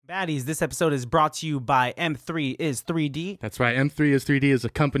Baddies, this episode is brought to you by M3 is 3D. That's right. M3 is 3D is a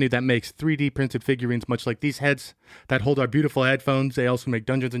company that makes 3D printed figurines much like these heads that hold our beautiful headphones. They also make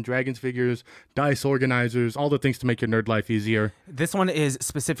Dungeons & Dragons figures, dice organizers, all the things to make your nerd life easier. This one is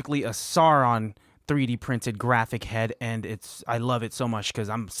specifically a Sauron 3D printed graphic head, and I love it so much because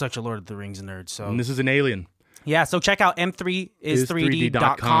I'm such a Lord of the Rings nerd. So And this is an alien. yeah, so check out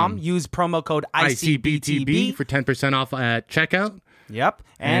m3is3d.com. Use promo code ICBTB for 10% off at checkout. Yep.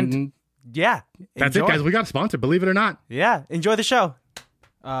 And yeah, That's enjoy. it, guys. We got a sponsor, believe it or not. Yeah, enjoy the show.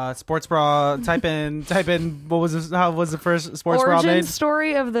 Sports bra. Type in. What was this? How was the first sports bra Origin made?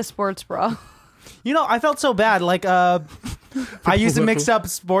 story of the sports bra. You know, I felt so bad. Like, I used to mix up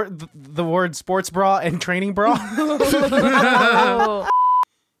the word sports bra and training bra. Oh.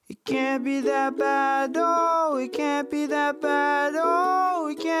 It can't be that bad, oh, it can't be that bad, oh,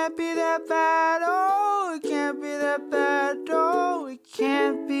 it can't be that bad, oh, it can't be that bad, oh, it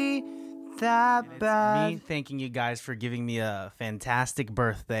can't be that bad. Me thanking you guys for giving me a fantastic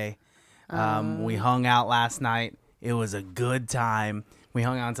birthday. We hung out last night. It was a good time. We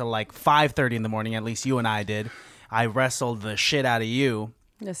hung out until like 5:30 in the morning, at least you and I did. I wrestled the shit out of you.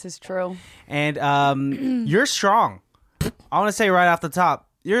 This is true. And you're strong. I want to say right off the top,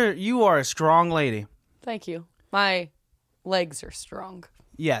 you are a strong lady. Thank you. My legs are strong.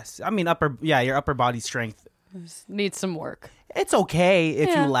 Yes, I mean your upper body strength. Needs some work. It's okay if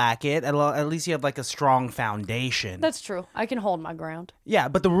Yeah. you lack it. At least you have like a strong foundation. That's true. I can hold my ground. Yeah,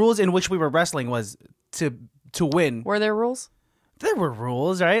 but the rules in which we were wrestling was to win. Were there rules? There were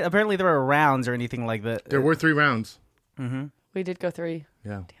rules, right? Apparently there were rounds or anything like that. There were 3 rounds. We did go 3.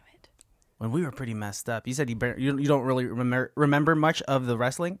 Yeah. Damn it. When we were pretty messed up. You said you don't really remember much of the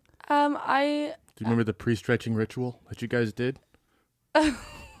wrestling. Do you remember the pre-stretching ritual that you guys did?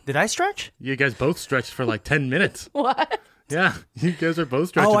 Did I stretch? You guys both stretched for like 10 minutes. What? Yeah, you guys are both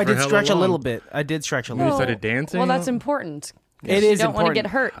stretching. Oh, I for did hella stretch a long. little bit. I did stretch a You little. started dancing. Well, that's important. It You is don't want to important.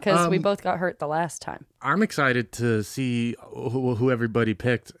 get hurt because we both got hurt the last time. I'm excited to see who everybody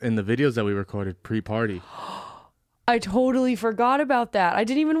picked in the videos that we recorded pre-party. I totally forgot about that. I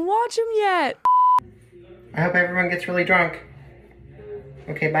didn't even watch them yet. I hope everyone gets really drunk.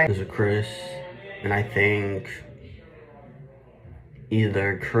 Okay, bye. There's a Chris, and I think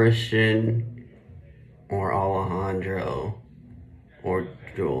either Christian or Alejandro or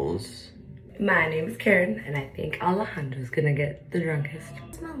Jules. My name is Karen, and I think Alejandro's gonna get the drunkest.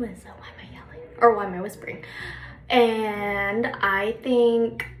 It's Melissa. Why am I yelling? Or why am I whispering? And I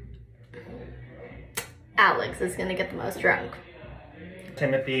think Alex is gonna get the most drunk.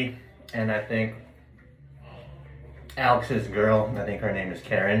 Timothy, and I think Alex's girl, I think her name is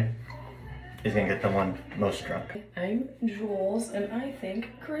Karen, is gonna get the one most drunk. I'm Jules, and I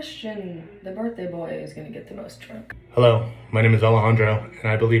think Christian, the birthday boy, is gonna get the most drunk. Hello, my name is Alejandro,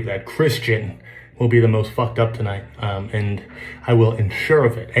 and I believe that Christian will be the most fucked up tonight, and I will ensure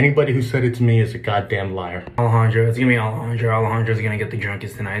of it. Anybody who said it to me is a goddamn liar. Alejandro. It's gonna be Alejandro. Alejandro's gonna get the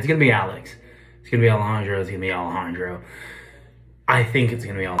drunkest tonight. It's gonna be Alex. It's gonna be Alejandro. It's gonna be Alejandro. I think it's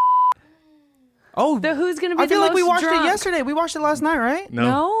gonna be Alejandro. Oh, Who's going to be I the feel most like we watched drunk? it yesterday. We watched it last night, right?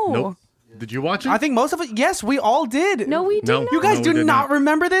 No. Nope. Did you watch it? I think most of it. Yes, we all did. No, we did No. not. You guys No, we do did not not.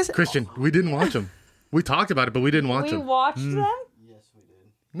 remember this? Christian, we didn't watch them. We talked about it, but we didn't watch We them. watched them?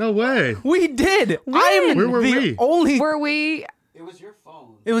 No way. We did. I am Where were the we? only. Were we? It was your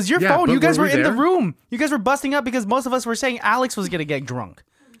Yeah, phone. but You guys were were we in the there? room. You guys were busting up because most of us were saying Alex was gonna get drunk.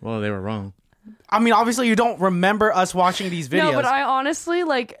 Well, they were wrong. I mean, obviously you don't remember us watching these videos. No, but I honestly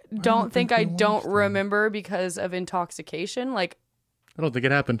don't think I don't remember because of intoxication. I don't think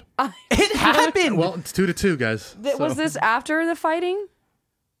it happened. It happened. Well, it's 2-2, guys. Was this after the fighting?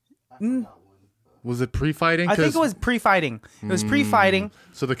 Was it pre-fighting? I think it was pre-fighting. It was pre-fighting.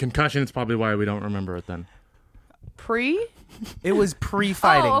 So the concussion is probably why we don't remember it then. Pre? It was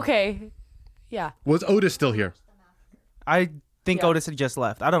pre-fighting. Oh, okay. Yeah. Was Otis still here? I think Otis had just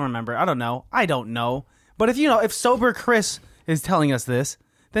left. I don't remember. I don't know. But if sober Chris is telling us this,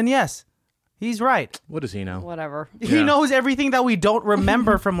 then yes, he's right. What does he know? Whatever. He Yeah. knows everything that we don't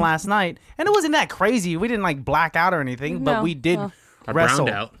remember from last night. And it wasn't that crazy. We didn't black out or anything, but No. we did I wrestle.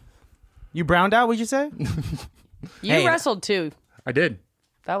 browned out. You browned out, would you say? You Hey. wrestled too. I did.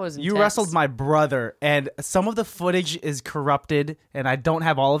 That was You intense. wrestled my brother, and some of the footage is corrupted, and I don't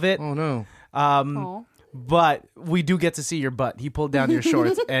have all of it. Oh, no. Aw. But we do get to see your butt. He pulled down your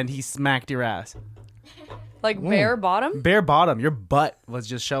shorts, and he smacked your ass. Like bare bottom? Bare bottom. Your butt was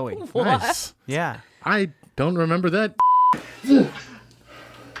just showing. Nice. Yeah. I don't remember that.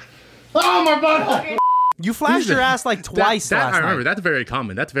 Oh, my butt! You flashed your ass like twice that last I remember. night. That's very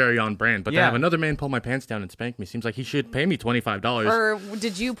common. That's very on brand. But to Yeah. have another man pull my pants down and spank me seems like he should pay me $25. Or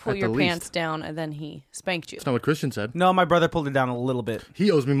did you pull At your the pants least. down and then he spanked you? That's not what Christian said. No, my brother pulled it down a little bit.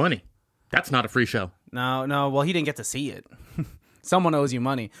 He owes me money. That's not a free show. No. Well, he didn't get to see it. Someone owes you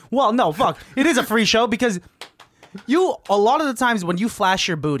money. Well, no, fuck. It is a free show because a lot of the times when you flash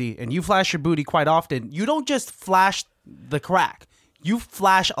your booty, and you flash your booty quite often, you don't just flash the crack. You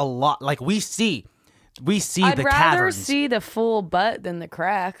flash a lot. Like we see I'd the rather caverns. see the full butt than the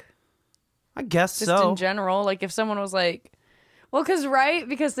crack. I guess Just so. in general. Like if someone was like, well,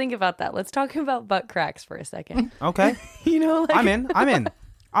 because think about that. Let's talk about butt cracks for a second. Okay. You know, like, I'm in.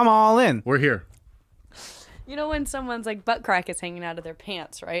 I'm all in. We're here. You know when someone's like butt crack is hanging out of their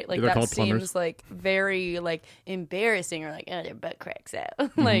pants, right? Like They're that called seems plumbers. like very like embarrassing, or like, oh, their butt cracks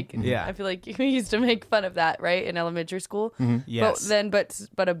out. Like, Yeah. I feel like you used to make fun of that, right, in elementary school. Yes.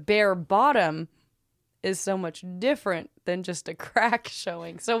 But a bare bottom is so much different than just a crack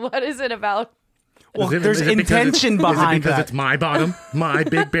showing. So what is it about? Well, Is it- there's is it because intention behind Is it because that. it's my bottom? My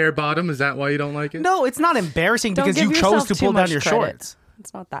big bare bottom? Is that why you don't like it? No, it's not embarrassing Don't because give you chose yourself to too pull down much your credit. shorts.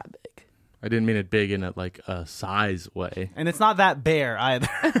 It's not that big. I didn't mean it big in a size way. And it's not that bare either.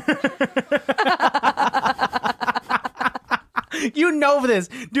 You know this,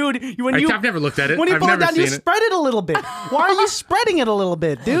 dude. I've never looked at it. When you I've pull it never down, you seen it. spread it a little bit. Why are you spreading it a little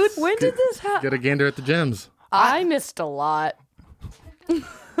bit, dude? When did this happen? Get a gander at the gyms. I missed a lot.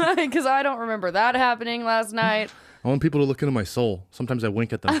 Because I don't remember that happening last night. I want people to look into my soul. Sometimes I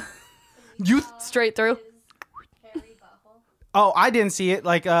wink at them. Straight through. Oh, I didn't see it.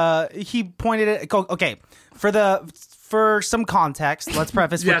 Like, he pointed it. Okay, for some context, let's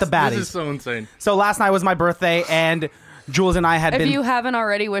preface Yes, with the baddies. this is so insane. So last night was my birthday, and Jules and I had If been. you haven't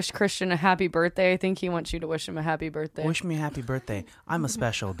already wished Christian a happy birthday, I think he wants you to wish him a happy birthday. Wish me a happy birthday. I'm a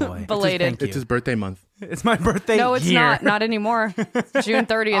special boy. Belated. Thank you. It's his birthday month. It's my birthday. No, it's year. not. Not anymore. It's June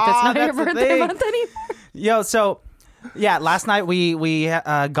 30th. Ah, It's not your that's the birthday thing. month anymore. Yo, so yeah, last night we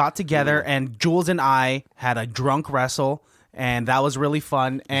got together and Jules and I had a drunk wrestle, and that was really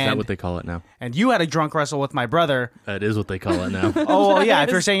fun. Is And that what they call it now? and you had a drunk wrestle with my brother. That is what they call it now. Oh well, yeah.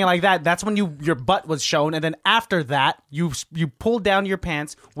 If you're saying it like that, that's when your butt was shown, and then after that, you pulled down your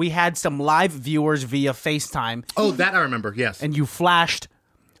pants. We had some live viewers via FaceTime, Oh, that I remember. Yes. and you flashed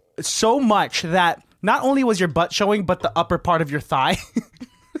so much that not only was your butt showing, but the upper part of your thigh.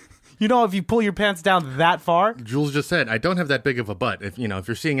 You know, if you pull your pants down that far. Jules just said, I don't have that big of a butt. If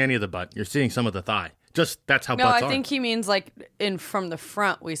you're seeing any of the butt, you're seeing some of the thigh. Just that's how No, butts I are. think he means like from the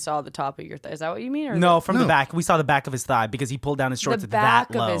front we saw the top of your thigh. Is that what you mean? Or No, from the No. back. We saw the back of his thigh because he pulled down his shorts The at back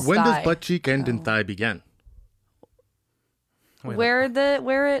that of low. his- When thigh. does butt cheek end and thigh begin? where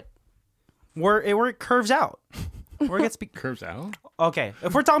it Where it curves out. Where it gets Curves out? Okay,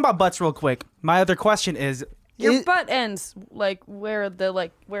 if we're talking about butts real quick, my other question is your butt ends like where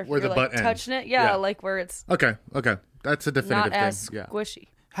Where you're the like butt ends. touching it. Yeah, Yeah. like where it's Okay. That's a definitive not as thing. Yeah. squishy.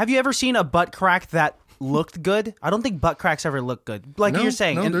 have you ever seen a butt crack that looked good? I don't think butt cracks ever look good. Like No, you're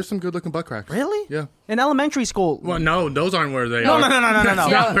saying. No, in- there's some good looking butt cracks. Really? Yeah. In elementary school. Well, no, those aren't where they No, are. no. That's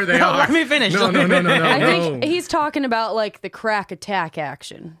not where they No, are. let me finish. No, no, no, no, no. I no. think he's talking about like the crack attack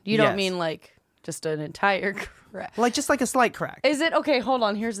action. You don't Yes. mean like just an entire crack. Like just like a slight crack. Is it okay? Hold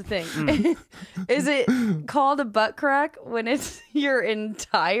on. Here's the thing. Is it called a butt crack when it's your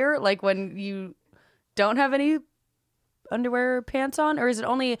entire, like when you don't have any underwear or pants on, or is it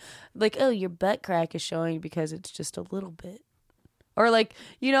only like, oh, your butt crack is showing because it's just a little bit, or like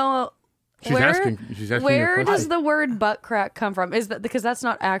She's where asking you a where question. does the word butt crack come from? Is that because that's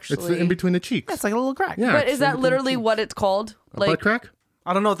not It's actually? in between the cheeks. It's like a little crack. Yeah. but it's is in that between literally the cheeks. what it's called? A butt crack?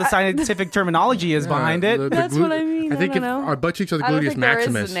 I don't know what the scientific terminology is behind it. That's what I mean. I think I don't know. our butt cheeks are the I don't gluteus think there is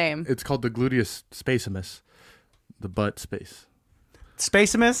a maximus. name. It's called the gluteus spacimus. The butt space.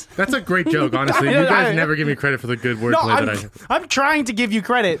 Spacimus? That's a great joke, honestly. You guys never give me credit for the good No, wordplay that I. I'm trying to give you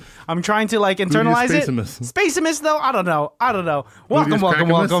credit. I'm trying to like internalize it. spacimus. Spacimus, though, I don't know. Welcome, Gluteus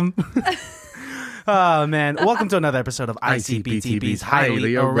welcome. Oh man, welcome to another episode of ICBTB's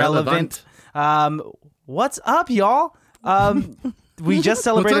Highly Irrelevant. What's up, y'all? We just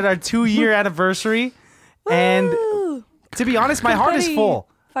celebrated our 2-year anniversary, and to be honest, my heart is Confetti. full.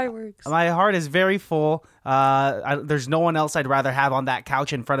 Fireworks. My heart is very full. There's no one else I'd rather have on that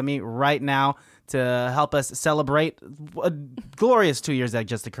couch in front of me right now to help us celebrate a glorious 2 years that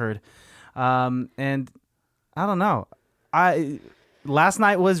just occurred. And I don't know. Last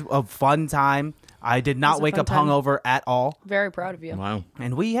night was a fun time. I did not was a wake fun up time. hungover at all, Very proud of you. Wow.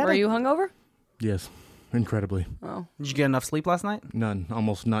 and we had. Were you hungover? Yes. Incredibly. Did you get enough sleep last night? None.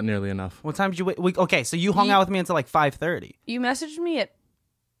 Almost not nearly enough. What time did you wake? Okay, so you hung out with me until like 5:30. You messaged me at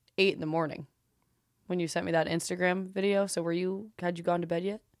 8 in the morning. when you sent me that Instagram video. So had you gone to bed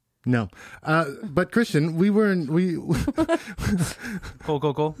yet? No, but Christian, we.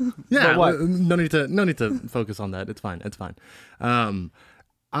 Cool. Yeah, But what? no need to focus on that. It's fine.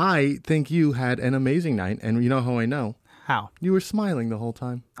 I think you had an amazing night, and you know how I know? How? You were smiling the whole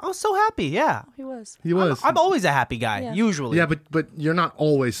time. I was so happy. Yeah. He was. He was. I'm always a happy guy, Yeah. usually. Yeah, but you're not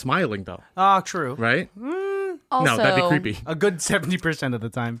always smiling though, Oh, true. right? Also, No, that'd be creepy. A good 70% of the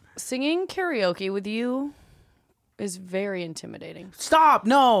time. singing karaoke with you is very intimidating. Stop!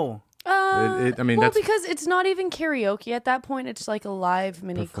 No. I mean, Well, that's because it's not even karaoke at that point. It's like a live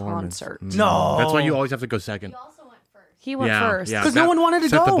mini performance. concert. No. That's why you always have to go second. He went first. Yeah, 'Cause no that- one wanted to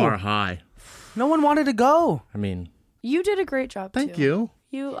set the go. bar high. No one wanted to go. I mean, You did a great job. thank too.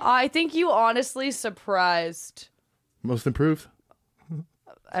 you. I think you honestly surprised Most improved.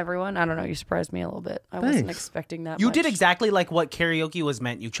 everyone. I don't know. You surprised me a little bit. I wasn't Thanks. expecting that. You much. did exactly like what karaoke was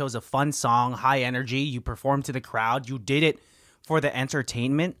meant. You chose a fun song, high energy. You performed to the crowd. You did it for the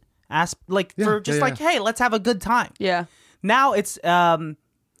entertainment for just yeah. like, hey, let's have a good time. Yeah. Now it's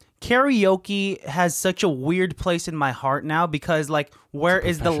karaoke has such a weird place in my heart now because like where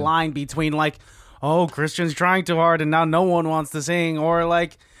is the line between like, oh, Christian's trying too hard and now no one wants to sing, or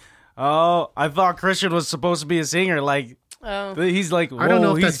like, oh, I thought Christian was supposed to be a singer, like he's like, I don't know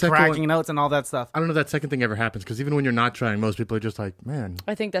whoa, if he's that second cracking one- notes and all that stuff. I don't know if that second thing ever happens because even when you're not trying, most people are just like, man,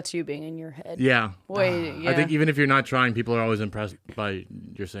 I think that's you being in your head. yeah. Wait, yeah. I think even if you're not trying, people are always impressed by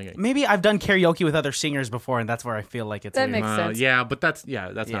your singing. Maybe I've done karaoke with other singers before, and that's where I feel like it's That weird. makes sense. Yeah, but that's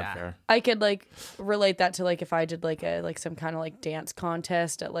Yeah. not fair. I could like relate that to like if I did like some kind of like dance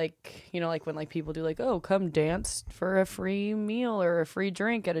contest at like, you know, like when like people do like, oh, come dance for a free meal or a free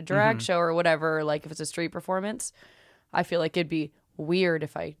drink at a drag show or whatever, or like if it's a street performance. I feel like it'd be weird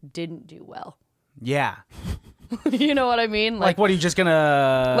if I didn't do well. Yeah. You know what I mean? Like, what are you just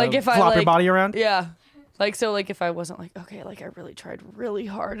gonna like if I flop your like- body around? Yeah. Like, so like if I wasn't like, okay, like I really tried really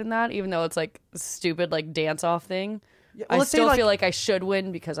hard in that, even though it's like a stupid like dance off thing, I let's say, still like- feel like I should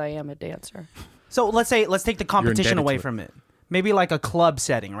win because I am a dancer. So let's take the competition indebted away to it. from it. Maybe like a club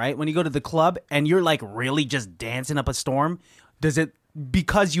setting, right? When you go to the club and you're like really just dancing up a storm, does it,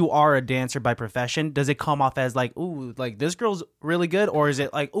 because you are a dancer by profession, does it come off as like, ooh, like this girl's really good, or is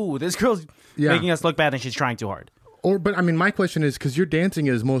it like, ooh, this girl's Yeah. making us look bad and she's trying too hard? But I mean, my question is because your dancing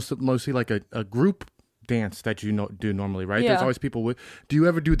is mostly like a group dance that you do normally, right? Yeah. There's always people with. Do you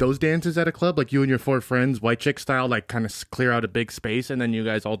ever do those dances at a club, like you and your 4 friends, white chick style, like kind of clear out a big space and then you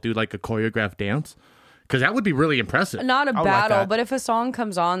guys all do like a choreographed dance? Because that would be really impressive. Not a like battle, that. but if a song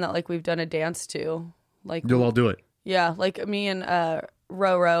comes on that like we've done a dance to, like You'll all do it. yeah, like me and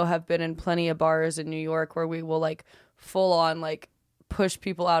Roro have been in plenty of bars in New York where we will like full on like push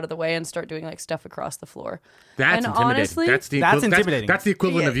people out of the way and start doing like stuff across the floor. That's And intimidating. honestly- That's intimidating. That's the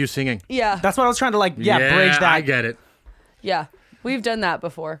equivalent of you singing. Yeah, That's what I was trying to like, bridge that. I get it. yeah, we've done that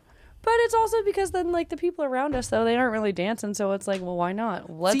before. But it's also because then like the people around us though, they aren't really dancing, so it's like, well, why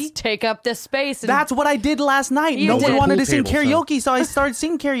not? Let's See? take up this space. And That's what I did last night. You No one did. wanted to Pool sing table, karaoke, so I started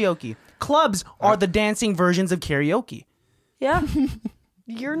singing karaoke. Clubs are the dancing versions of karaoke. yeah,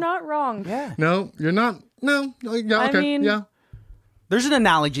 you're not wrong. Yeah. No, you're not. No. Yeah, I okay. mean- yeah. There's an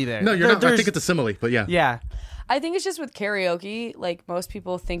analogy there. No, you're not. I There's- think it's a simile, but yeah. Yeah. I think it's just with karaoke, like most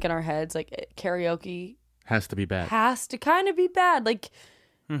people think in our heads, like karaoke Has to be bad. has to kind of be bad. Like,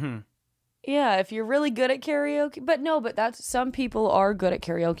 yeah, if you're really good at karaoke, but that's some people are good at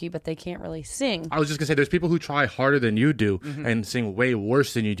karaoke, but they can't really sing. I was just gonna say, there's people who try harder than you do and sing way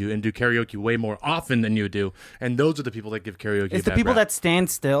worse than you do and do karaoke way more often than you do, and those are the people that give karaoke. It's a the bad people rap. that stand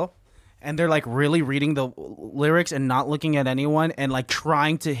still and they're like really reading the lyrics and not looking at anyone and like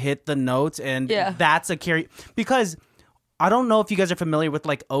trying to hit the notes, and Yeah. that's a because I don't know if you guys are familiar with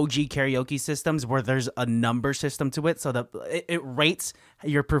like OG karaoke systems where there's a number system to it, so that it rates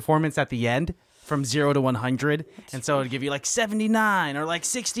your performance at the end from 0 to 100, and so it'll give you like 79 or like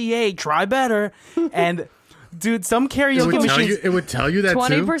 68. Try better, and dude, some karaoke machines. It would tell you that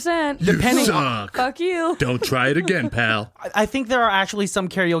 20%. too. Depending- You suck. Fuck you. Don't try it again, pal. I think there are actually some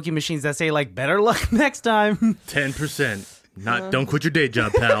karaoke machines that say like better luck next time. 10%. Don't quit your day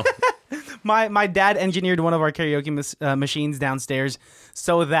job, pal. My dad engineered one of our karaoke machines downstairs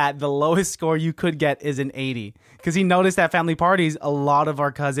so that the lowest score you could get is an 80. Because he noticed at family parties, a lot of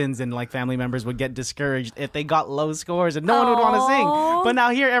our cousins and like family members would get discouraged if they got low scores and no one would want to sing. Aw. But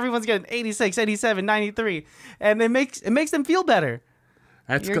now here, everyone's getting 86, 87, 93. And it makes them feel better.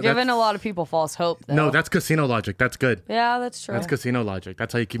 That's You're good. giving a lot of people false hope, though. No, that's casino logic. That's good. yeah, that's true. That's casino logic.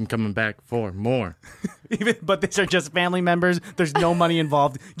 That's how you keep them coming back for more. But these are just family members. There's no money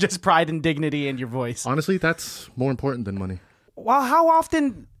involved, just pride and dignity in your voice. Honestly, that's more important than money. Well, how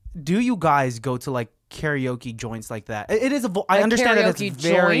often do you guys go to like karaoke joints like that? It is I A understand that it's karaoke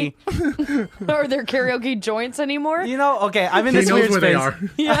very. Are there karaoke joints anymore? You know, okay, I'm in He this knows weird where they space. are.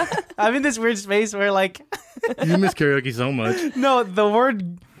 Yeah. I'm in this weird space where like, You miss karaoke so much. no, the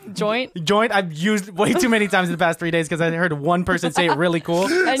word Joint. joint I've used way too many times in the past 3 days because I heard one person say it really cool.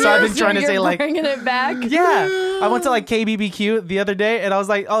 And So I've you're- been trying to you're say like, bringing it back. yeah. I went to like KBBQ the other day and I was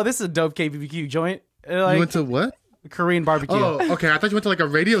like, oh, this is a dope KBBQ joint. And, like You went to what? Korean barbecue. Oh, okay. I thought you went to like a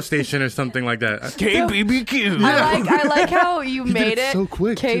radio station or something like that. KBBQ. I like how you did made it it so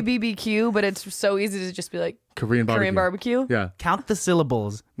quick, too. KBBQ, but it's so easy to just be like Korean barbecue. Korean barbecue. Yeah. Count the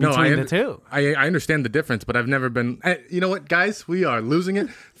syllables No, between I, the two. I understand the difference, but I've never been. You know what, guys? We are losing it.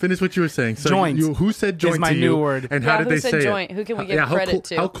 Finish what you were saying. So Joint who said joint my to you? new word. And Yeah, how did who they said say joint? it? Who can we give Yeah, how credit cool,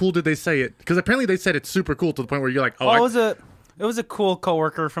 to? How cool did they say it? Because apparently they said it's super cool to the point where you're like, oh, It was a cool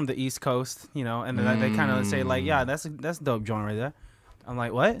coworker from the East Coast, you know, and then they kind of say like, yeah, that's a dope joint right there. I'm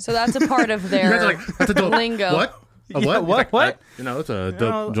like, what? So that's a part of you their guys are like, that's a dope. lingo. What? A Yeah, what? what? Like, What? You know, it's a dope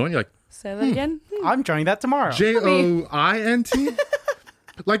know- joint. You're like Say that again. I'm trying that tomorrow. JOINT.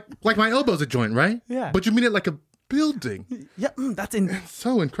 like my elbow's a joint, right? Yeah. But you mean it like a building. Yeah,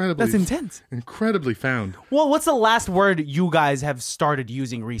 So incredibly. That's intense. Incredibly found. Well, what's the last word you guys have started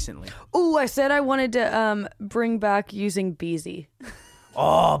using recently? Ooh, I said I wanted to bring back using Beezy.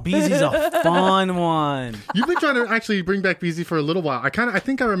 Oh, Beezy's a fun one. You've been trying to actually bring back BZ for a little while. I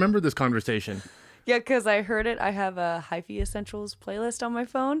think I remember this conversation. Yeah, because I heard it. I have a Hyphy Essentials playlist on my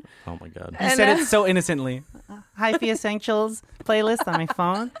phone. Oh my god. You said it so innocently. Hyphy Essentials playlist on my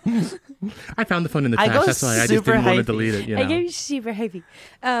phone. I found the phone in the I trash. go That's why I just super didn't want to hyphy. delete it. You I know? gave you super heavy.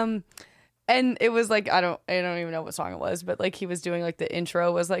 And it was like I don't even know what song it was, but like he was doing like the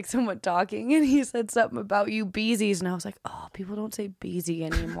intro was like someone talking and he said something about you beezies and I was like, oh, people don't say beezy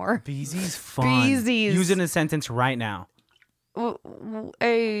anymore. Beezy's fun. Beezies. Use it in a sentence right now.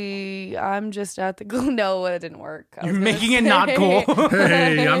 Hey, I'm just at the no, it didn't work. I You're was gonna making it not say- cool.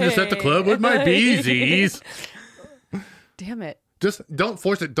 Hey, I'm just at the club with my beezies. Damn it. Just don't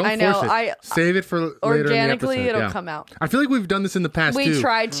force it. Don't I know, force it. Save it for later in the Organically, episode. it'll Yeah. come out. I feel like we've done this in the past We too.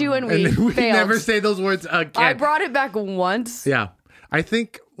 tried to and we and then we failed. never say those words again. I brought it back once. Yeah, I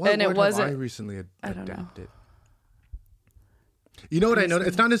think. What And it word wasn't- have I recently I don't know. adapted? You know what I noticed?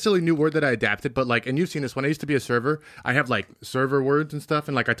 It's not necessarily a new word that I adapted, but like, and you've seen this. When I used to be a server, I have like server words and stuff,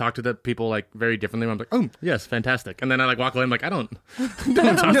 and like I talk to the people like very differently. I'm like, oh yes, fantastic, and then I like walk away. I'm like, I don't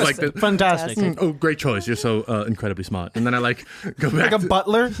talk like this. Fantastic. Oh, great choice. You're so incredibly smart. And then I like go Like back. a to-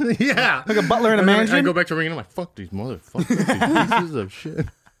 butler? yeah, Like a butler in a And then mansion? I go back to ringing. I'm like, fuck these motherfuckers, these pieces of shit.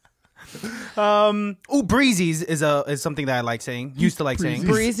 Breezies is something that I like saying. Used to like saying.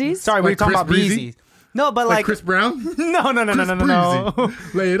 Breezies? Sorry, we were Like talking Chris about Breezy? Beezies. No, but Like like, Chris Brown. no.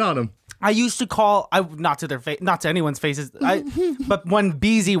 Breezy. Lay it on him. I used to call not to their face, not to anyone's faces. But when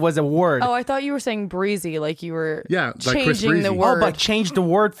Beezy was a word. Oh, I thought you were saying breezy, like you were Yeah, like Chris changing the Breezy. word. but change the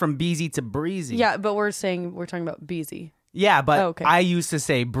word from Beezy to Breezy. Yeah, but we're talking about Beezy. Yeah, but Oh, okay. I used to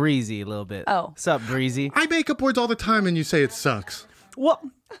say Breezy a little bit. Oh. Sup, Breezy? I make up words all the time, and you say it sucks. Well,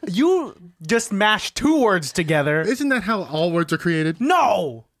 you just mashed two words together. Isn't that how all words are created?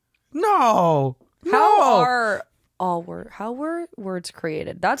 No. How were words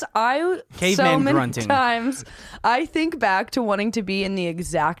created? That's so Caveman many grunting. times I think back to wanting to be in the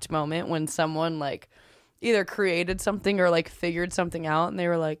exact moment when someone like either created something or like figured something out and they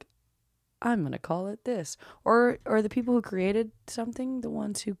were like, I'm gonna call it this. Or the people who created something the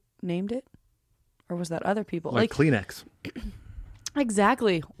ones who named it? Or was that other people? Like Kleenex.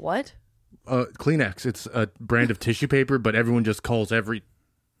 Exactly. What? Kleenex. It's a brand of tissue paper, but everyone just calls every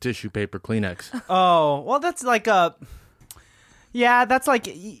tissue paper Kleenex. Oh, well, that's like that's like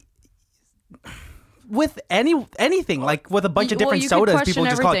with anything, like with a bunch of Well, different you could sodas, question people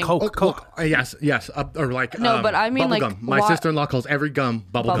just call it everything. Coke. Yes. Or like No, but I mean, bubble like, gum. My why- sister-in-law calls every gum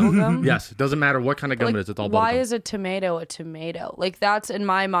bubble Bubble gum. gum? Yes, doesn't matter what kind of gum Like, it is. It's all bubble why gum. is a tomato? Like that's in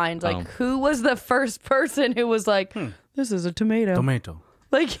my mind. Like Oh. who was the first person who was like, this is a tomato? Tomato.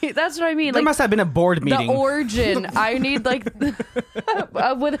 Like that's what I mean. There Like must have been a board meeting. the origin. I need like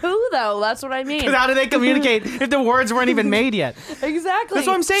with who though? That's what I mean. How do they communicate if the words weren't even made yet? Exactly. That's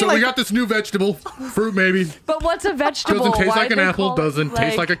what I'm saying. So like, we got this new vegetable, fruit maybe. But what's a vegetable? Doesn't taste Why'd like an they apple. call it, Doesn't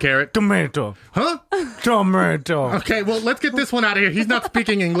taste like a carrot. tomato. Huh? Tomato. Okay, well, let's get this one out of here. He's not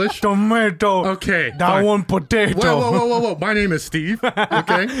speaking English. Tomato. Okay, That fine. one potato. Whoa. My name is Steve.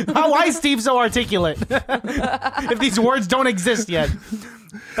 Okay. Why is Steve so articulate? If these words don't exist yet.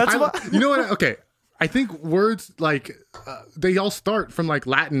 That's what. You know what? Okay. I think words like they all start from like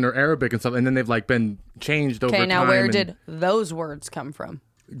Latin or Arabic and stuff, and then they've like been changed over Okay, time. now where and did those words come from?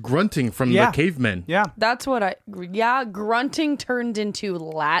 grunting from Yeah. the cavemen. Yeah. That's what grunting turned into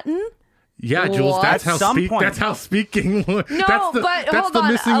Latin. Yeah, Jules, What? that's At how some point. that's how speaking. No, but that's hold the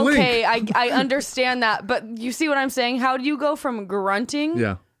on. missing Okay, link. I understand that, but you see what I'm saying? How do you go from grunting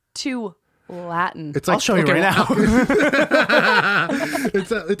Yeah, to Latin? it's like I'll show you right now.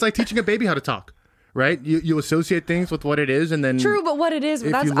 it's like teaching a baby how to talk, right? You associate things with what it is, and then True, but what it is,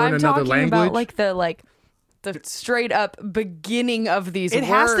 if that's you learn I'm another talking about language- like the straight up beginning of these It words.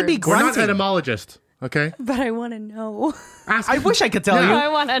 has to be we're not grunting. etymologists, okay? But I want to know. Ask I wish I could tell I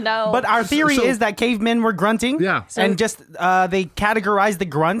you. want to know. But our theory So- is that cavemen were grunting. Yeah. And just they categorized the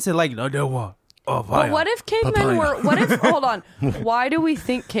grunts and like, no, what? Oh, But what if cavemen Papaya. were? What if? Hold on. Why do we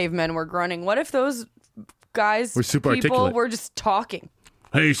think cavemen were grunting? What if those guys, We're super people, articulate. were just talking?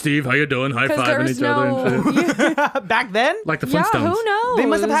 Hey, Steve, how you doing? High Because fiving there's each other and shit. no. back then? Like the Yeah, Flintstones. who knows? They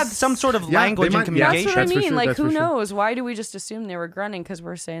must have had some sort of Yeah, language they and might- yeah. communication. That's what I That's for mean. sure, Like, that's who for sure. knows? Why do we just assume they were grunting? Because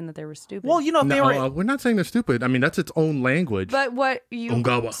we're saying that they were stupid. Well, you know, if they No, were we're not saying they're stupid. I mean, that's its own language. but what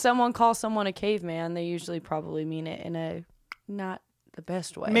Ungawa. someone calls someone a caveman, they usually probably mean it in a not the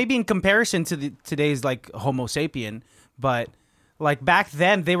best way. maybe in comparison to today's like Homo sapien, but like back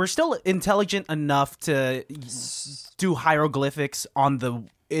then they were still intelligent enough to do hieroglyphics on the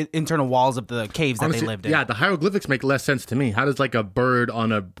internal walls of the caves that Honestly, they lived in. yeah, the hieroglyphics make less sense to me. How does like a bird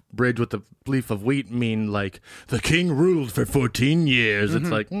on a bridge with a leaf of wheat mean like the king ruled for 14 years? It's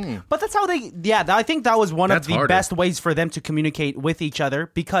like, But that's how they. Yeah, I think that was one That's of the harder. best ways for them to communicate with each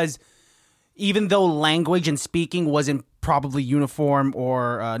other because even though language and speaking wasn't probably uniform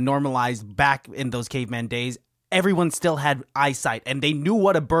or normalized back in those caveman days, everyone still had eyesight and they knew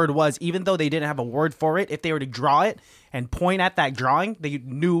what a bird was, even though they didn't have a word for it. If they were to draw it and point at that drawing, they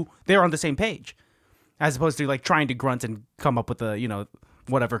knew they were on the same page, as opposed to like trying to grunt and come up with a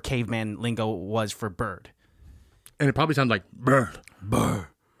whatever caveman lingo was for bird. and it probably sounded like bird.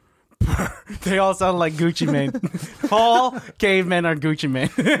 They all sound like Gucci Mane. All cavemen are Gucci Mane.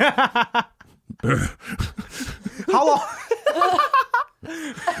 How long?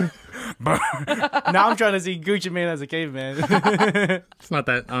 Now I'm trying to see Gucci Mane as a caveman. It's not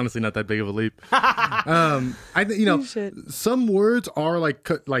that, honestly, not that big of a leap. Some words are like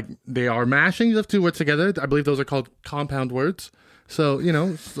they are mashings of two words together. I believe those are called compound words. So,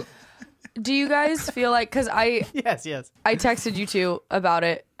 Do you guys feel like, because yes. I texted you two about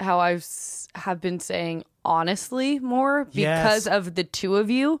it, how I have been saying honestly more because Yes. of the two of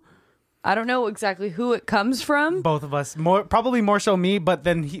you. I don't know exactly who it comes from, Both of us, probably more so me, but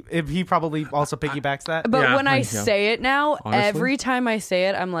then he probably also piggybacks that. but Yeah, when I yeah. say it now, Honestly? every time I say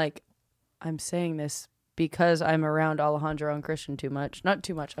it, I'm like, I'm saying this because I'm around Alejandro and Christian too much. Not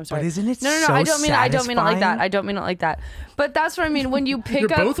too much. I'm sorry. isn't it No. so I don't mean it like that. satisfying? I don't mean it like that. But that's what I mean. When you pick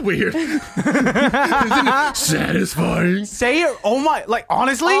you're up, both weird. Isn't it satisfying? Say it. Oh my! Like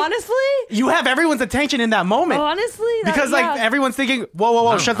honestly, you have everyone's attention in that moment. honestly, that- Because like yeah. everyone's thinking,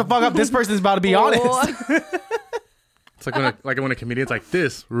 whoa, shut the fuck up. This person's about to be honest. It's like when a comedian's like,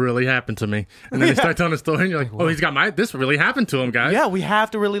 this really happened to me. And then they start telling a story and you're like, oh, this really happened to him, guys. Yeah, we have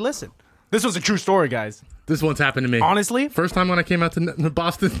to really listen. This was a true story, guys. This once happened to me. Honestly, First time when I came out to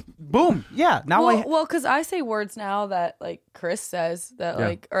Boston. boom. Yeah. Now Well, because I say words now that like Chris says that Yeah.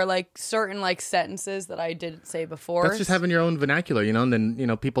 like or like certain like sentences that I didn't say before. That's just having your own vernacular, and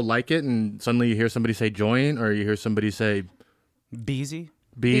then, people like it and suddenly you hear somebody say joint or you hear somebody say Beezy.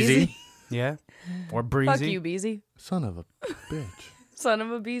 beezy. Yeah. Or breezy. Fuck you, Beezy. Son of a bitch. Son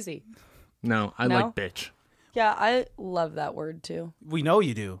of a Beezy. No, I No? like bitch. Yeah, I love that word too. We know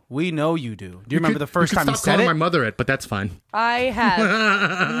you do. We know you do. Do you remember the first time you stop said calling it? my mother it, but that's fine. I have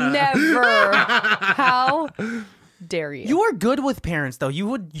never. How dare you? You are good with parents, though.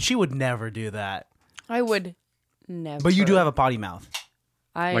 She would never do that. I would never. But you do have a potty mouth.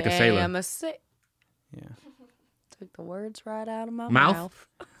 I like a sailor. am a Yeah. Took the words right out of my Mouth? mouth.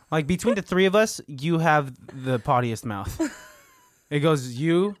 Like between the three of us, you have the pottiest mouth. It goes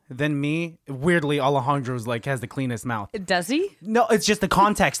you, then me. Weirdly, Alejandro's has the cleanest mouth. Does he? No, it's just the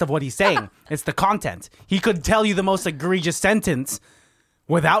context of what he's saying. It's the content. He could tell you the most egregious sentence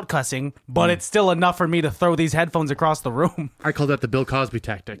without cussing, but it's still enough for me to throw these headphones across the room. I call that the Bill Cosby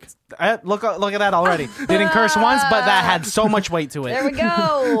tactic. Look at that already. Didn't curse once, but that had so much weight to it. There we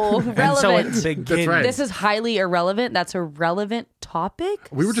go. And so it Relevant. begins. That's right. This is highly irrelevant. That's a relevant topic.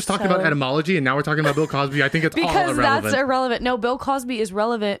 We were just talking about etymology, and now we're talking about Bill Cosby. I think it's all Because irrelevant. that's irrelevant. No, Bill Cosby is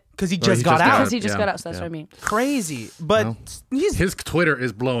relevant Because he Or just he got just out. got because he just Yeah, got out. So that's yeah. what I mean. Crazy. But Well, he's His Twitter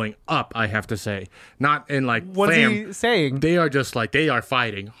is blowing up, I have to say. Not in what's fam. he saying? They are just they are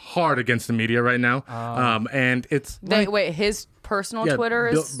fighting hard against the media right now. And it's Wait, his personal Twitter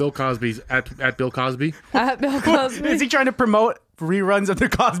Bill, is Bill Cosby's at Bill Cosby. at Bill Cosby. Is he trying to promote reruns of the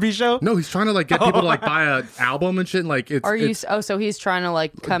Cosby Show? No, he's trying to like get people to like buy an album and shit. And, like it's. Are you? it's, Oh, so he's trying to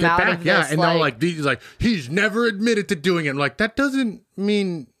like come get out back, of yeah, this. and they're like, he's like, he's never admitted to doing it. I'm like, that doesn't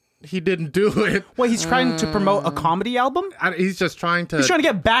mean he didn't do it. Well, he's trying to promote a comedy album? He's just trying to. He's trying to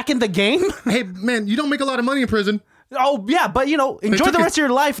get back in the game? Hey, man, you don't make a lot of money in prison. Oh, yeah, but, enjoy the rest of your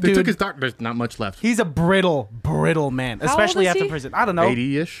life, They dude. took his doctor. There's not much left. He's a brittle man, old especially is after he? prison. I don't know.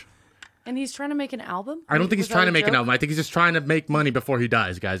 80-ish. and he's trying to make an album. I don't think he's Was that trying to a make an joke? album. I think he's just trying to make money before he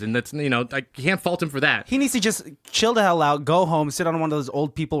dies, guys. And that's, you can't fault him for that. He needs to just chill the hell out, go home, sit on one of those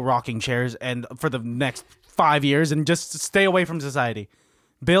old people rocking chairs, and for the next 5 years, and just stay away from society.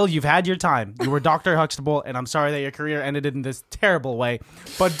 Bill, you've had your time. You were Dr. Huxtable, and I'm sorry that your career ended in this terrible way.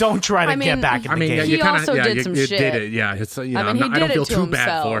 But don't try to I get mean, back in the game. yeah, He you kinda, also yeah, did you, some you shit. did it. Yeah, it's mean, I he don't did feel it to too bad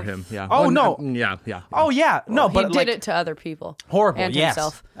himself. for him. Yeah. Oh, no. Yeah. Oh yeah, no, He but did like it to other people. horrible. And Yes,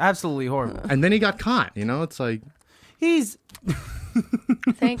 himself. absolutely horrible. And then he got caught. It's like He's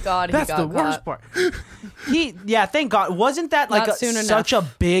Thank God he that's got the worst caught. part. Thank God. Wasn't that like Not soon such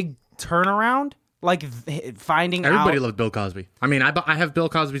enough. a big turnaround? Like finding everybody out. loved Bill Cosby. I mean, I have Bill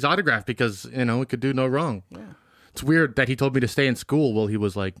Cosby's autograph because it could do no wrong. Yeah. It's weird that he told me to stay in school while he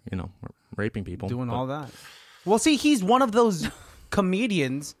was like raping people, doing all that. Well, see, he's one of those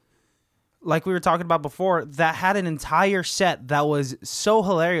comedians, like we were talking about before, that had an entire set that was so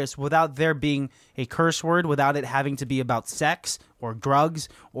hilarious without there being a curse word, without it having to be about sex or drugs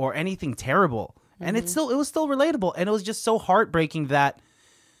or anything terrible. And it was still relatable, and it was just so heartbreaking that,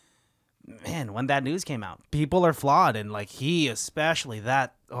 man, when that news came out, people are flawed, and like he especially,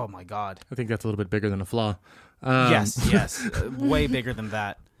 that, oh my God. I think that's a little bit bigger than a flaw. Yes, way bigger than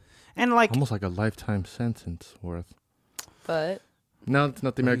that. And like, Almost like a lifetime sentence worth. But No, it's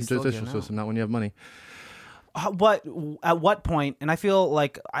not the American he's still judicial getting out. system. Not when you have money. at what point, and I feel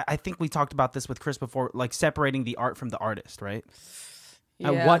like I think we talked about this with Chris before, like separating the art from the artist, right?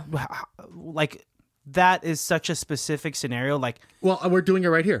 yeah. At what, like, that is such a specific scenario. Like, Well, we're doing it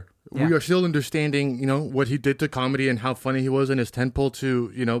right here. Yeah. We are still understanding, what he did to comedy and how funny he was in his tentpole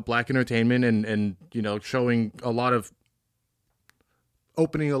to, black entertainment and showing a lot of,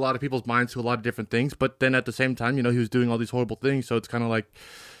 opening a lot of people's minds to a lot of different things. But then at the same time, he was doing all these horrible things. So it's kind of like,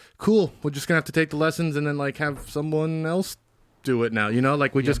 cool, we're just going to have to take the lessons and then like have someone else do it now,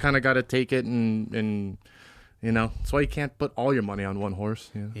 like we just kind of got to take it and that's why you can't put all your money on one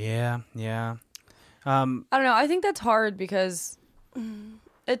horse. Yeah. yeah. I don't know. I think that's hard because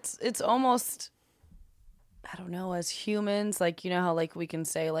it's almost, I don't know, as humans, like, how like we can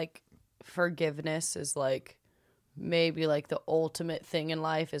say like forgiveness is like maybe like the ultimate thing in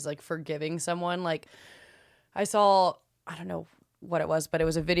life is like forgiving someone. Like I saw, I don't know what it was, but it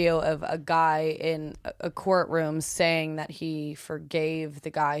was a video of a guy in a courtroom saying that he forgave the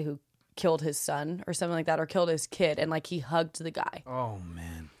guy who killed his son or something like that, or killed his kid, and like he hugged the guy. Oh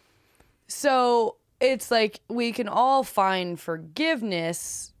man. So it's like we can all find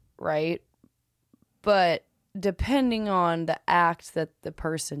forgiveness, right? But depending on the act that the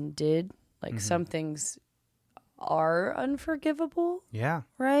person did, like some things are unforgivable, Yeah.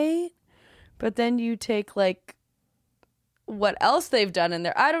 right? But then you take like what else they've done in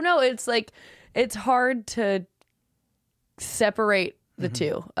there. I don't know. It's like it's hard to separate the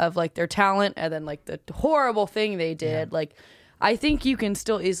two of like their talent and then like the horrible thing they did. Yeah. Like I think you can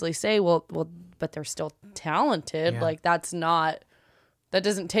still easily say, well, but they're still talented. Yeah. Like that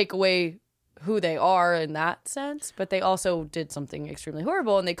doesn't take away who they are in that sense, but they also did something extremely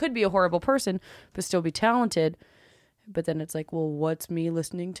horrible, and they could be a horrible person but still be talented. But then it's like, well, what's me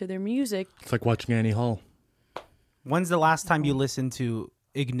listening to their music? It's like watching Annie Hall. When's the last time you listened to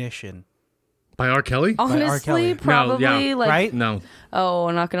Ignition? By R. Kelly? Honestly, Kelly. probably No, yeah. like, Right? No. oh,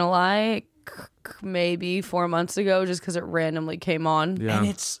 I'm not gonna lie, maybe 4 months ago, just because it randomly came on, Yeah. And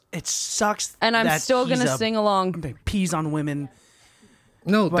it sucks. and I'm that still he's gonna a- sing along. Peas on women.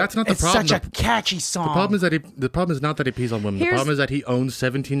 No, But that's not the it's problem. such a catchy song. The problem is not that he pees on women. The Here's- problem is that he owns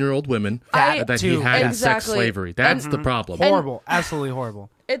 17-year-old women I- that too. he had in sex Exactly. slavery. That's the problem. Horrible. Absolutely horrible.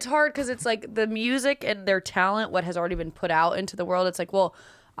 It's hard because it's like the music and their talent, what has already been put out into the world. It's like, well,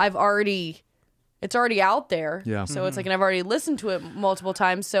 it's already out there. Yeah. So it's like, and I've already listened to it multiple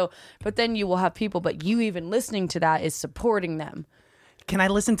times. So, but then you will have people, but you even listening to that is supporting them. Can I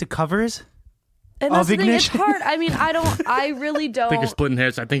listen to covers? And that's Of the thing, it's Ignition? hard. I mean, I really I think you're don't, splitting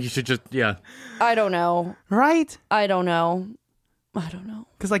hairs. I think you should just, I don't know. Right? I don't know.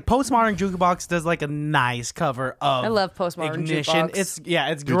 Because like Postmodern Jukebox does like a nice cover of I love Postmodern Ignition. Jukebox. It's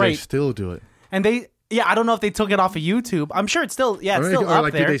Do they great. still do it? And they Yeah, I don't know if they took it off of YouTube. I'm sure it's still it's still or up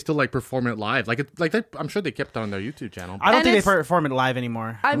like there. do they still like perform it live? I'm sure they kept it on their YouTube channel. I don't And think they it's- perform it live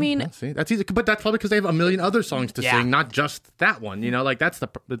anymore. I mean, See, that's easy, but that's probably because they have a million other songs to Yeah. sing, not just that one. You know, like it's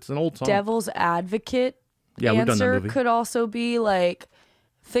an old song. devil's advocate Yeah, we've done that answer movie. could also be like,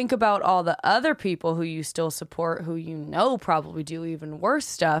 think about all the other people who you still support who you know probably do even worse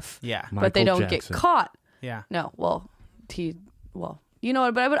stuff. Yeah. But they Michael don't Jackson. get caught. Yeah. No, you know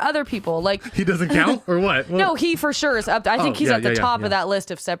what, but other people like He doesn't count or what? no, he for sure is up. I think Oh, he's yeah, at the yeah, top yeah. of that list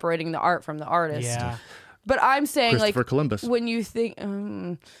of separating the art from the artist. Yeah. But I'm saying like Christopher Columbus. when you think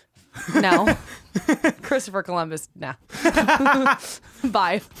no. Christopher Columbus, nah.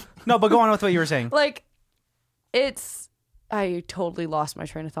 Bye. No, but go on with what you were saying. Like I totally lost my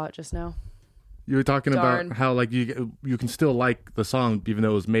train of thought just now. You were talking Darn. about how like you can still like the song even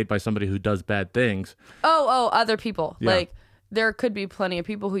though it was made by somebody who does bad things. Oh, other people. Yeah. Like there could be plenty of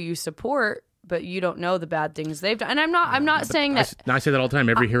people who you support, but you don't know the bad things they've done. And I'm not saying that I say that all the time.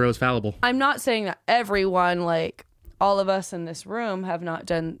 Every hero is fallible. I'm not saying that everyone, like all of us in this room, have not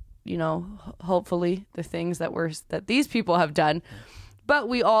done, you know, hopefully the things that these people have done, but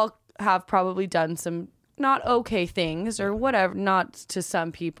we all have probably done some not okay things or whatever, not to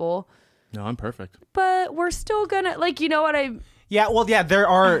some people, No, I'm perfect. but we're still gonna like, you know what Yeah, well, yeah,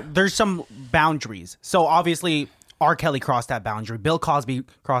 there's some boundaries. So obviously, R. Kelly crossed that boundary. Bill Cosby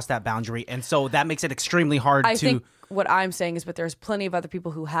crossed that boundary, and so that makes it extremely hard I to. think what I'm saying is, but there's plenty of other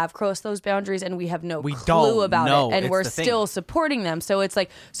people who have crossed those boundaries, and we have no We clue don't about know. it, and It's we're the thing. still supporting them. So it's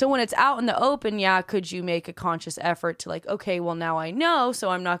like, so when it's out in the open, yeah, could you make a conscious effort to like, okay, well now I know, so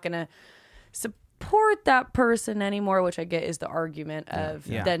I'm not gonna support that person anymore, which I get is the argument of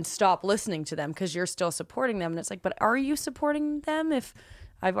Yeah. then stop listening to them because you're still supporting them, and it's like, but are you supporting them if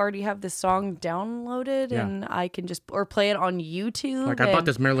I've already have this song downloaded Yeah. and I can just or play it on YouTube? Like I bought and-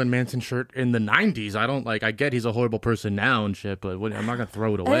 this Marilyn Manson shirt in the '90s. I don't like. I get he's a horrible person now and shit, but I'm not gonna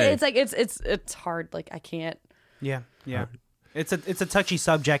throw it away. It's like it's hard. Like I can't. Yeah. It's a touchy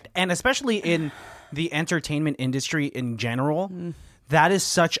subject, and especially in the entertainment industry in general, that is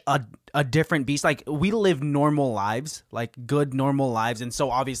such a different beast. Like we live normal lives, like good normal lives, and so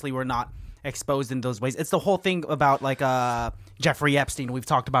obviously we're not exposed in those ways. It's the whole thing about like Jeffrey Epstein. We've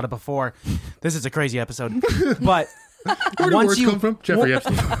talked about it before. This is a crazy episode, but Where do words come from? Jeffrey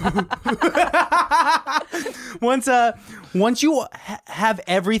Epstein. once you have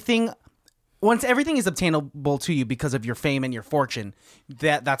everything. Once everything is obtainable to you because of your fame and your fortune,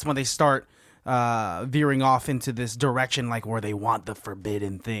 that's when they start veering off into this direction, like where they want the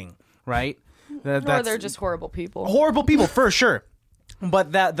forbidden thing, right? Or they're just horrible people. horrible people for sure.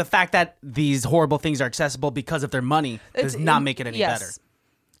 But the fact that these horrible things are accessible because of their money does not make it any yes. better.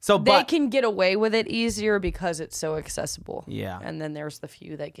 So, They but can get away with it easier because it's so accessible. Yeah. And then there's the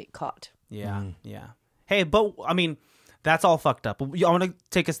few that get caught. yeah. Hey, but I mean, that's all fucked up. I want to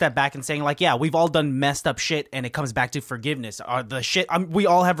take a step back and saying, like, yeah, we've all done messed up shit, and it comes back to forgiveness. We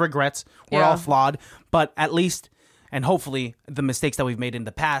all have regrets. We're all Yeah. flawed, but at least, and hopefully, the mistakes that we've made in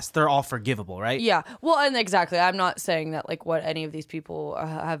the past, they're all forgivable, right? Yeah. Well, and exactly. I'm not saying that like what any of these people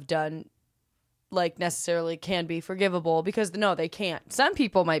have done like necessarily can be forgivable because no, they can't. Some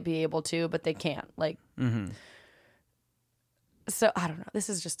people might be able to, but they can't. Like, so I don't know. This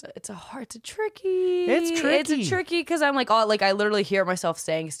is just it's a tricky. It's tricky. It's tricky because I'm like, oh, like I literally hear myself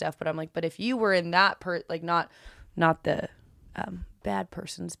saying stuff, but I'm like, but if you were in that like not the bad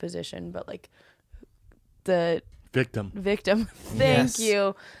person's position, but like the Victim. Thank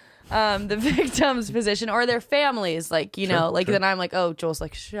you. The victim's position or their families, like you know, like then I'm like, oh, Joel's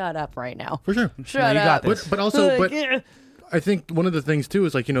like, shut up right now. For sure. Shut you up. got this. But also, Like, but I think one of the things too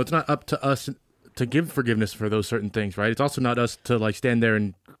is like, you know, it's not up to us to give forgiveness for those certain things, right? It's also not us to like stand there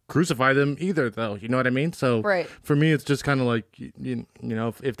and crucify them either, though. You know what I mean? So Right. for me, it's just kind of like, you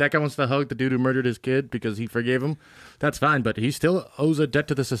know, if that guy wants to hug the dude who murdered his kid because he forgave him, that's fine. But he still owes a debt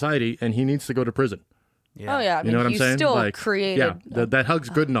to the society and he needs to go to prison. Oh yeah, I You mean, know what I'm you saying? still Like, created that hug's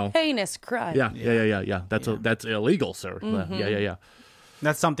good and all. heinous crime. Yeah. That's illegal, sir. Yeah.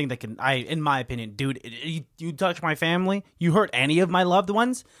 That's something that in my opinion, dude, you touch my family, you hurt any of my loved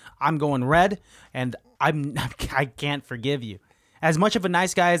ones, I'm going red, and I can't forgive you. As much of a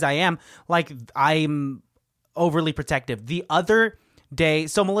nice guy as I am, like I'm overly protective. The other day,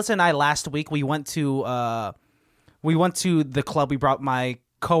 so Melissa and I last week we went to the club. We brought my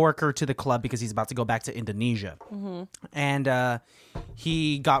coworker to the club because he's about to go back to Indonesia, and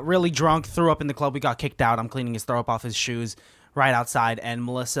he got really drunk, threw up in the club. We got kicked out. I'm cleaning his throw up off his shoes right outside, and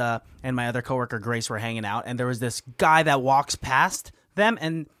Melissa and my other coworker Grace were hanging out, and there was this guy that walks past them,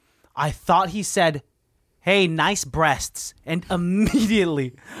 and I thought he said hey, nice breasts. And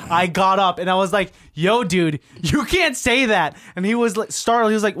immediately I got up and I was like, yo, dude, you can't say that. And he was like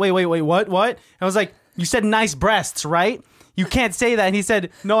startled. He was like, wait, what? And I was like, you said nice breasts, right? You can't say that. And he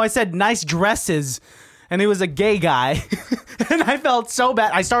said, no, I said nice dresses. And he was a gay guy. And I felt so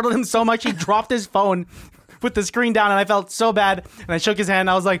bad. I startled him so much he dropped his phone, put the screen down, and I felt so bad. And I shook his hand. And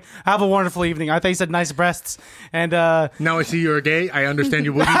I was like, have a wonderful evening. I thought he said nice breasts. And now I see you're gay. I understand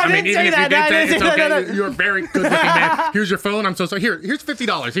you wouldn't. I I mean, didn't even say if that. you did I say didn't it's say okay. that. You're a very good looking man. Here's your phone. I'm so sorry. Here's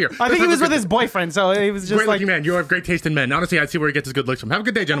 $50. Here. I think he was with his boyfriend. So he was just Great like, looking man. You have great taste in men. Honestly, I see where he gets his good looks from. Have a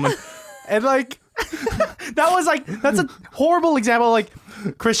good day, gentlemen. and like, that's a horrible example. Like,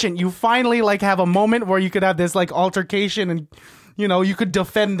 Christian, you finally like have a moment where you could have this like altercation and, you know, you could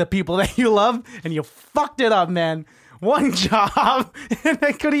defend the people that you love, and you fucked it up, man. One job, and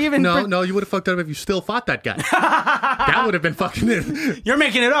I could even. No, you would have fucked up if you still fought that guy. That would have been fucking it. You're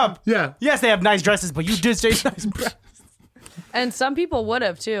making it up. Yeah. Yes, they have nice dresses, but you did say nice breasts. And some people would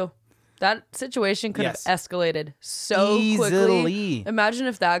have too. That situation could Yes. have escalated so Easily. quickly. Imagine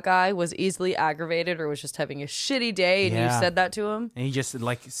if that guy was easily aggravated or was just having a shitty day and you Yeah. said that to him. And he just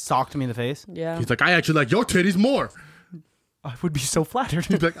like socked me in the face. Yeah. He's like, I actually like your titties more. I would be so flattered.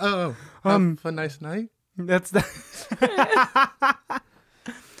 He's like, oh, have a nice night. That's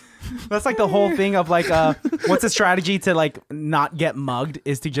That's like the whole thing of like, what's the strategy to like not get mugged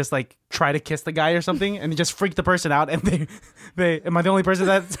is to just like try to kiss the guy or something and just freak the person out. And they am I the only person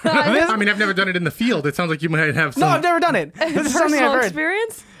that's I mean, I've never done it in the field. It sounds like you might have some. No, I've never done it. This is something I've Personal heard.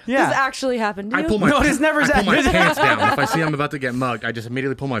 experience? Yeah. This actually happened to you? I pull my No, it's never I pull my happened. pants down. If I see I'm about to get mugged, I just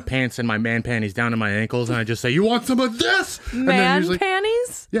immediately pull my pants and my man panties down to my ankles, and I just say, "You want some of this?" And then Man usually-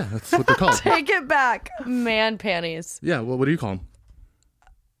 panties? Yeah, that's what they're called. Take it back. Man panties. Yeah, well, what do you call them?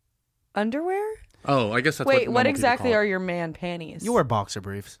 Underwear? Oh, I guess that's Wait, what what normal people exactly call it. are your man panties? You wear boxer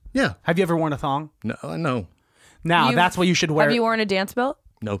briefs. Yeah, Have you ever worn a thong? no, Now You've- that's what you should wear. Have you worn a dance belt?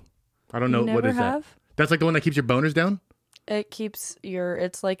 no. I don't know You what never is have? that. That's like the one that keeps your boners down. It keeps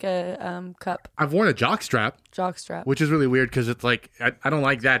it's like a cup I've worn a jock strap, jock strap. which is really weird because it's like I don't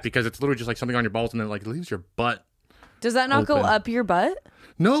like that because it's literally just like something on your balls and then like leaves your butt. Does that not go open. up your butt?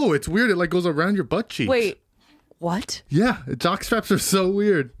 No, it's weird. It like goes around your butt cheeks. Wait, what? Yeah, jock straps are so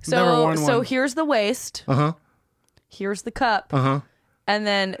weird. Never So worn so one. here's the waist, Uh huh. here's the cup, Uh huh. and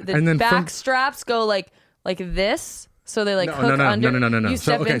then the And then back from- straps go like this, so they like No, hook no, under. no. You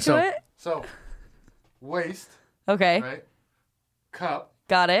step into so, it. So, waist, Okay, right? Cup,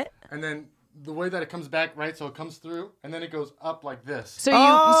 got it. and then the way that it comes back, right? So it comes through, and then it goes up like this. So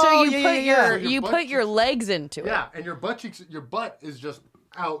Oh, you yeah, put yeah, yeah. your So your you butt put your cheeks- legs into Yeah, and your butt cheeks, your butt is just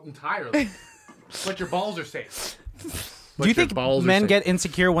out entirely, but your balls are safe. Do you think men get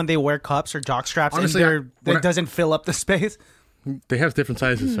insecure when they wear cups or jock straps Honestly, and when it doesn't fill up the space? They have different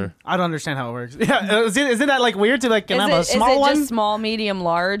sizes, sir. I don't understand how it works. Yeah, isn't that like weird to like can I have a Is small it one? just small, medium,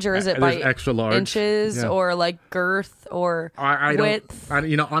 large, or is it There's by extra large. inches Yeah. or like girth or I width? don't.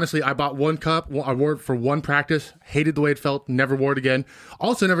 You know, honestly, I bought one cup. I wore it for one practice. Hated the way it felt. Never wore it again.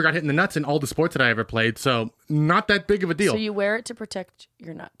 Also, never got hit in the nuts in all the sports that I ever played. So, not that big of a deal. So you wear it to protect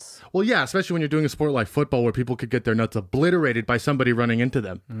your nuts. Well, yeah, especially when you're doing a sport like football where people could get their nuts obliterated by somebody running into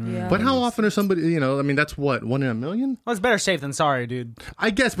them. Yeah. But how often are somebody, you know, I mean, that's what, 1 in a million? Well, it's better safe than sorry, dude. I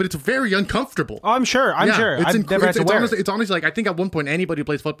guess, but it's very uncomfortable. Oh, I'm sure. I'm sure. It's, I've never had to wear honestly, it. it's honestly like, I think at one point anybody who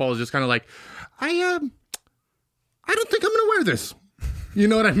plays football is just kind of like, I don't think I'm going to wear this. You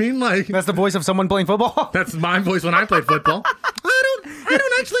know what I mean? Like, That's the voice of someone playing football. that's my voice when I played football. I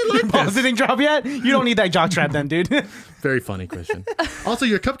don't actually like Balls this. didn't drop yet. You don't need that jock strap then, dude. Very funny, Christian. Also,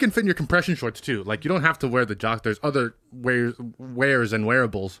 your cup can fit in your compression shorts too. Like, you don't have to wear the jock. There's other wears and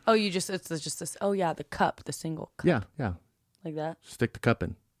wearables. Oh, it's just this. Oh yeah, the cup, the single cup, Yeah. like that. Stick the cup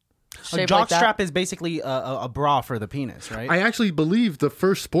in. A Shaped jock like that. strap is basically a bra for the penis, right? I actually believe the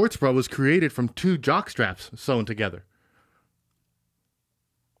first sports bra was created from 2 jock straps sewn together.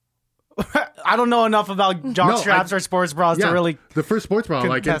 I don't know enough about jock No, straps or sports bras to really. the first sports bra,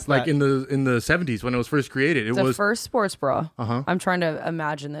 like contest that. in the 70s when it was first created, it The was first sports bra. Uh-huh. I'm trying to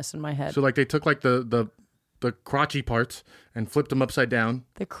imagine this in my head. so like they took like the crotchy parts and flipped them upside down.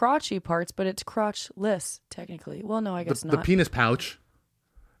 The crotchy parts, but it's crotchless technically. Well, no, I guess The not. penis pouch.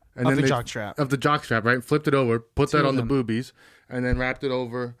 And Of then the they- jock strap. Of the jock strap, right? Flipped it over, put Two that of on the them. boobies, and then wrapped it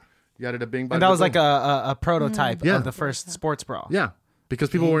over. Yada bing. And that was like a prototype Yeah. of the first sports bra. Yeah, because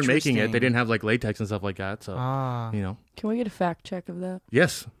people weren't making it. They Interesting. didn't have like latex and stuff like that. So, you know. Can we get a fact check of that?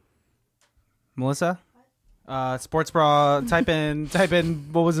 Yes. Melissa? Sports bra. Type in.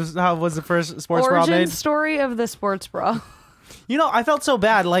 What was this? How was the first sports bra Origin made? story of the sports bra. You know, I felt so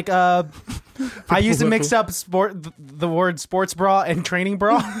bad. Like, I used to mix up the word sports bra and training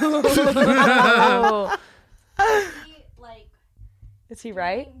bra. Oh, like Is he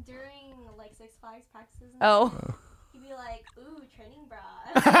right? during like Six Flags practices. And Oh. he'd be like, "Ooh, training bra,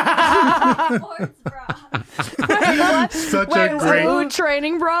 sports bra." Such Wait, a great. ooh,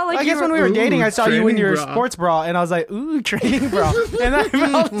 training bra? Like I guess you when we were Ooh, dating, I saw you in training your bra. sports bra, and I was like, "Ooh, training bra," and I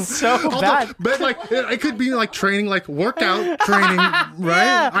felt so Although, bad. but like it could be like training, like workout training, right?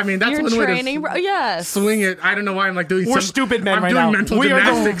 Yeah. I mean, that's You're one way training to bra. Yes. swing it. I don't know why I'm like doing. We're some, stupid men I'm right doing now. mental We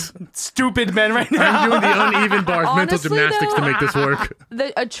gymnastics. are the stupid men right now. I'm doing the uneven bars, mental Honestly, gymnastics to though- make this work.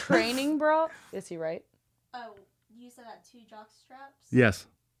 A training bra? Is he right? Oh, you said that 2 jock straps Yes,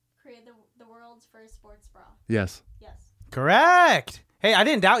 created the world's first sports bra. yes. Yes. Correct. Hey, I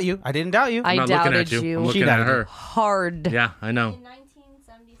didn't doubt you. I didn't doubt you. I I'm not looking doubted at you. you. I'm She looking at doubted her. Hard. Yeah, I know. In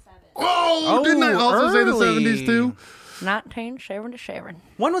 1977. Oh, didn't I also say the early. 70s too? 1977.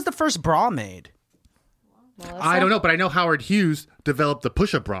 When was the first bra made? I don't know, but I know Howard Hughes developed the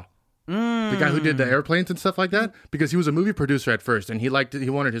push-up bra. The guy who did the airplanes and stuff like that, because he was a movie producer at first, and he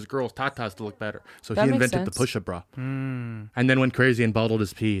wanted his girls' tatas to look better, so That he makes invented the sense. push-up bra, and then went crazy and bottled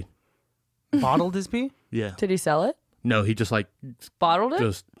his pee. Bottled his pee? Yeah, Did he sell it? no, he just Bottled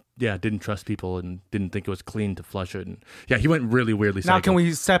it? didn't trust people and didn't think it was clean to flush it, and yeah, he went really weirdly. Now, psycho. can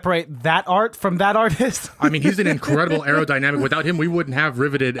we separate that art from that artist? I mean, he's an incredible aerodynamic. Without him, we wouldn't have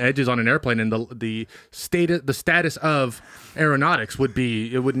riveted edges on an airplane, and the status of aeronautics wouldn't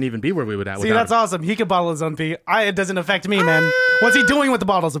even be where we would at. See, without that's him. awesome. He could bottle his own pee. It doesn't affect me, man. What's he doing with the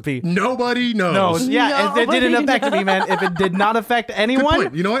bottles of pee? Nobody knows. No, yeah, it didn't Nobody affect me, man. If it did not affect Good anyone,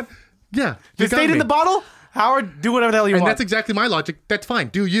 point. You know what? Yeah, if it stayed in the bottle, Howard, do whatever the hell you and want. that's exactly my logic. That's fine.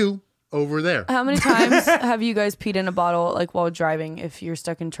 Do you over there? How many times have you guys peed in a bottle like while driving if you're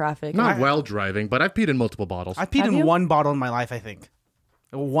stuck in traffic? Not while driving, but I've peed in multiple bottles. I peed Have in you? one bottle in my life, I think.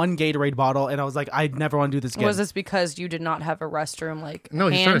 One Gatorade bottle, and I was like, I'd never want to do this again. Was this because you did not have a restroom like No,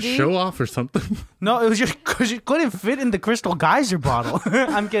 he's trying to handy? show off or something. No, it was just because you couldn't fit in the Crystal Geyser bottle.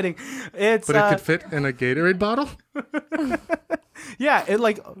 I'm kidding. It's But it could fit in a Gatorade bottle. yeah, it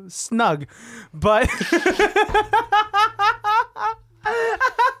like snug, but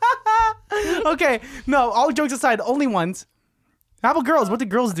okay. No, all jokes aside, only once. How about girls? What do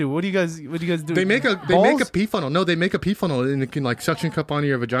girls do? What do you guys do? They make a Bowls? pee funnel. No, they make a pee funnel and it can like suction cup onto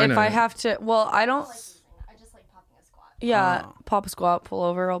your vagina. If I have to, well, I don't. I just like popping a squat. Yeah, pop a squat, pull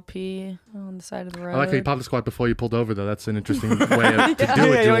over, I'll pee on the side of the road. I like how you popped the squat before you pulled over, though. That's an interesting way to do Yeah, it, you want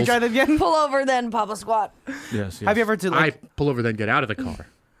to Jules. try that again? Pull over, then pop a squat. Yes, Have you ever to, like- I pull over, then get out of the car.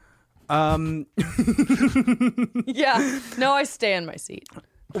 Yeah. No, I stay in my seat.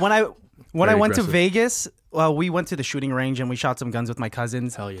 When I Very went to aggressive. Vegas, we went to the shooting range and we shot some guns with my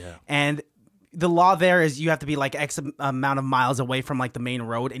cousins. Hell yeah. And the law there is you have to be like X amount of miles away from like the main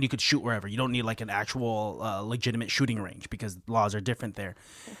road, and you could shoot wherever. You don't need like an actual legitimate shooting range because laws are different there.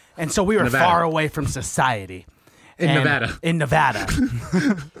 And so we were Nevada. far away from society. Nevada. In Nevada.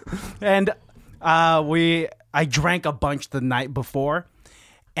 And I drank a bunch the night before,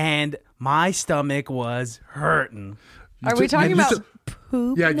 and my stomach was hurting. Are we talking about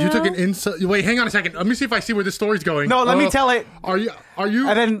poop? Yeah, you took now? an insult. Wait, hang on a second. Let me see if I see where this story's going. No, let me tell it. Are you?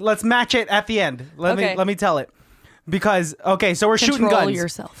 And then let's match it at the end. Let Okay. me tell it. Because okay, so we're shooting Control guns.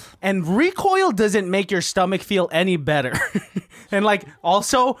 yourself. And recoil doesn't make your stomach feel any better. And like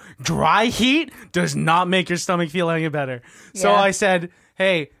also dry heat does not make your stomach feel any better. So Yeah. I said,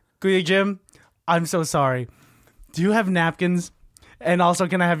 "Hey, Kuya Jim, I'm so sorry. Do you have napkins? And also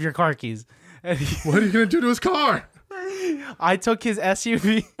can I have your car keys?" And What are you gonna do to his car? I took his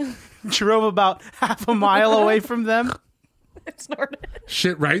SUV, drove about half a mile away from them. Snorted.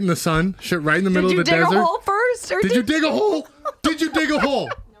 Shit right in the sun. Shit right in the middle Did you of the dig desert. a hole first? Or Did you dig a hole? Did you dig a hole?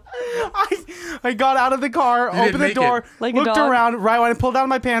 I got out of the car, didn't opened the make door, it. Like a looked dog? around. Right when I pulled down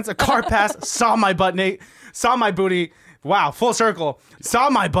my pants, a car passed, saw my butt, saw my booty. Wow, full circle. Saw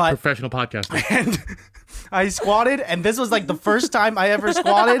my butt, Professional podcaster. and I squatted. And this was like the first time I ever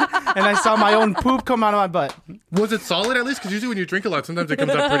squatted, and I saw my own poop come out of my butt. Was it solid at least? Because usually when you drink a lot, sometimes it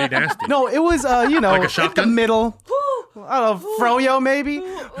comes up pretty nasty. No, it was Like a in the shotgun? middle. I don't know, froyo maybe,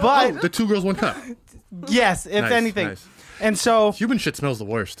 but Oh, the 2 girls, 1 cup. yes, if Nice, anything. nice. And so Human shit smells the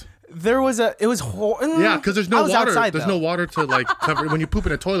worst. there was it was Yeah, because there's I no was water. outside, There's though. no water to like cover. When you poop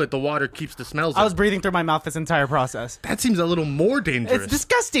in a toilet, the water keeps the smells. I was out. breathing through my mouth this entire process. That seems a little more dangerous. It's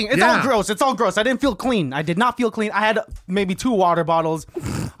disgusting. It's Yeah. all gross. It's all gross. I didn't feel clean. I did not feel clean. I had maybe 2 water bottles.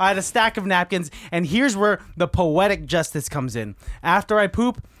 I had a stack of napkins. And here's where the poetic justice comes in. After I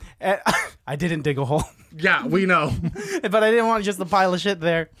poop, I didn't dig a hole. Yeah, we know. But I didn't want just a pile of shit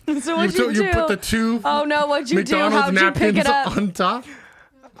there. So what'd you do? You put the 2 Oh no, what'd you McDonald's do? How'd you pick napkins it up? on top.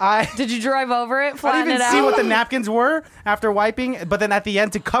 Did you drive over it, I didn't flatten even it out? see what the napkins were after wiping, but then at the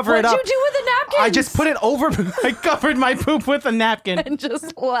end to cover it What'd up, you do with the napkins? I just put it over. I covered my poop with a napkin and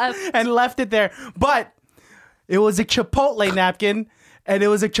just left. and left it there. But it was a Chipotle napkin, and it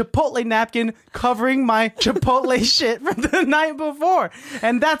was a Chipotle napkin covering my Chipotle shit from the night before.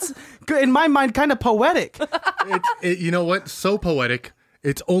 And that's, in my mind, kind of poetic. You know what? So poetic.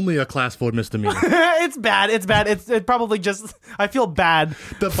 It's only a class 4 misdemeanor. It's bad. It's bad. It probably just, I feel bad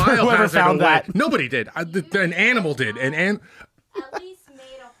The for whoever biohazard found away. that. Nobody did. An animal did. At least made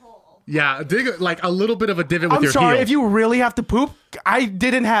a hole. Yeah, dig like a little bit of a divot with I'm your sorry, heel. if you really have to poop, I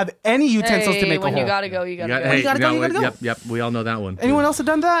didn't have any utensils to Hey, make a when hole. you gotta go, you gotta go. Hey, you gotta go, no, you gotta go. Yep, we all know that one. Anyone else have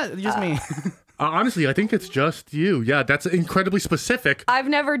done that? Just me. Honestly, I think it's just you. Yeah, that's incredibly specific. I've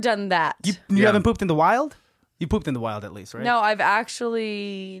never done that. You Yeah. haven't pooped in the wild? You pooped in the wild at least, right? No, I've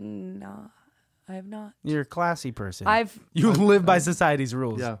actually not. I have not. You're a classy person. You live by society's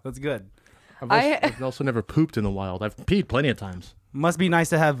rules. Yeah. That's good. I've also never pooped in the wild. I've peed plenty of times. Must be nice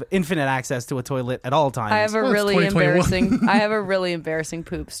to have infinite access to a toilet at all times. I have a Well, it's really 2021. embarrassing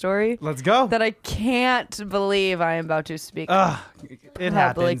poop story Let's go. that I can't believe I am about to speak. Ugh, it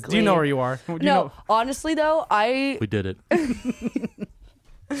happens. Do you know where you are? Do you no, know- honestly though, We did it.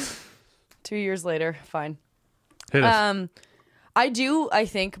 2 years later, fine. Hit us. I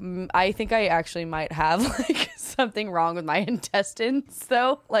think I actually might have like something wrong with my intestines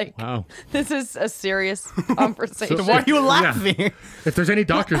though. Like Wow. this is a serious conversation. Why are you laughing? If there's any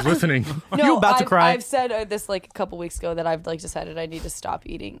doctors listening, No, you about to cry? I've said this like a couple weeks ago that I've like decided I need to stop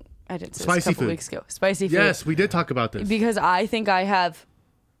eating. I didn't say this Spicy a couple food. weeks ago. Spicy food. yes, we did talk about this. Because I think I have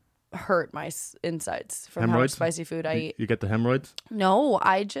hurt my insides from how much Hemorrhoids? spicy food I eat. You get the hemorrhoids? No,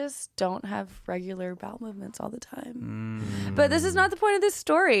 I just don't have regular bowel movements all the time. But this is not the point of this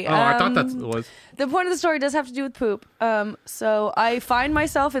story. Oh, I thought that was. The point of the story does have to do with poop. So I find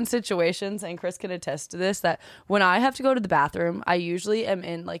myself in situations, and Chris can attest to this, that when I have to go to the bathroom, I usually am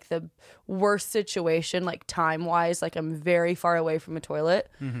in like the worst situation, like time wise, like I'm very far away from a toilet,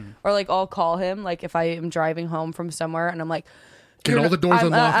 or like I'll call him, like if I am driving home from somewhere, and I'm like, Get all the doors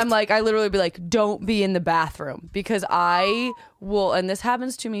unlocked. I'm like, I literally be like, don't be in the bathroom, because I will, and this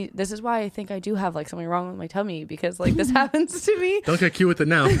happens to me. This is why I think I do have like something wrong with my tummy, because like this happens to me Don't get cute with it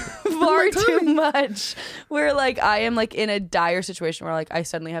now. far too much, where like I am like in a dire situation where like I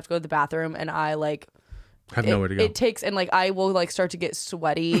suddenly have to go to the bathroom, and I like Have nowhere to go. it takes, and like I will like start to get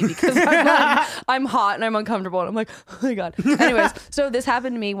sweaty because I'm hot and I'm uncomfortable, and I'm like, oh my god. Anyways, so this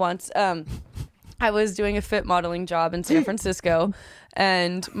happened to me once. I was doing a fit modeling job in San Francisco,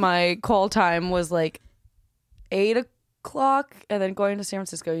 and my call time was like 8 o'clock, and then going to San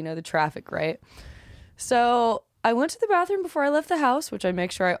Francisco, you know, the traffic, right? So I went to the bathroom before I left the house, which I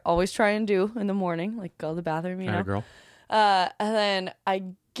make sure I always try and do in the morning, like go to the bathroom, you know. Atta girl. And then I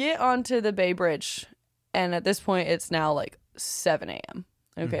get onto the Bay Bridge, and at this point it's now like 7 a.m.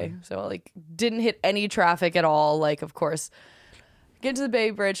 Okay, so I like didn't hit any traffic at all. Like, of course, get to the Bay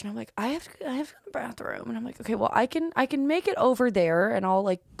Bridge, and I'm like, I have to go to the bathroom, and I'm like, okay, well, I can make it over there, and I'll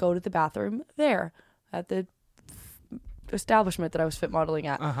like go to the bathroom there at the establishment that I was fit modeling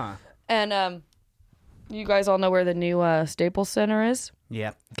at. And you guys all know where the new Staples Center is?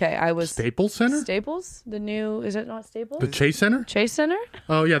 Yeah. Okay, I was Staples Center? Staples? The new, is it not Staples? The Chase Center? Chase Center?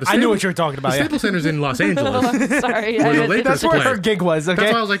 Oh, yeah. The I knew what you were talking about. The Yeah. Staples Center's in Los Angeles. Oh, I'm sorry. Where the meant- Lakers That's where play. her gig was. Okay.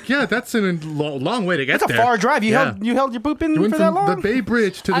 That's why I was like, yeah, that's a long way to get That's a there. far drive. You Yeah. held your poop in You went for that from long. the Bay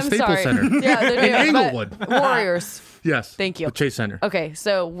Bridge to the I'm Staples sorry. Center. Yeah, the In new, Englewood. but Warriors. Yes. Thank you. The Chase Center. Okay,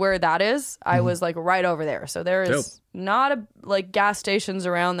 so where that is, I was like right over there. So there is Dope. not a like gas stations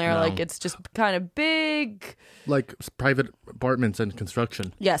around there. No. Like it's just kind of big. Like private apartments and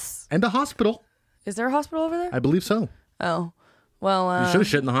construction. Yes. And a hospital. Is there a hospital over there? I believe so. Oh, well. You should have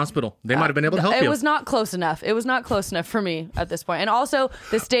shit in the hospital. They might have been able to help It you. was not close enough. It was not close enough for me at this point. And also,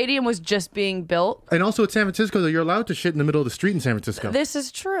 the stadium was just being built. And also at San Francisco, though, you're allowed to shit in the middle of the street in San Francisco. This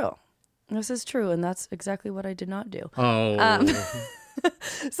is true. This is true, and that's exactly what I did not do. Oh.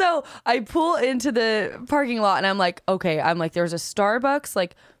 So I pull into the parking lot, and I'm like, okay, there's a Starbucks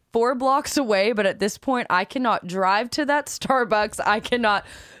like 4 blocks away, but at this point I cannot drive to that Starbucks. I cannot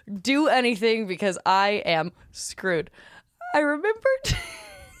do anything because I am screwed. I remembered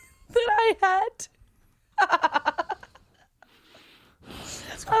that I had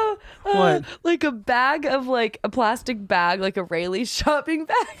What? like a bag of like a plastic bag, like a Rayleigh's shopping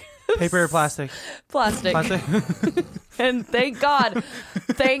bag. Paper or plastic? Plastic. Plastic. And thank God,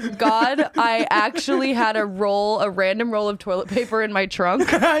 I actually had a random roll of toilet paper in my trunk.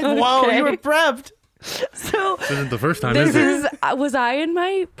 Wow, Okay. you were prepped. So This isn't the first time, this is it? is, was I in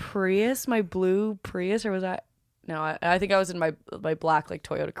my Prius, my blue Prius, or was I? No, I think I was in my black like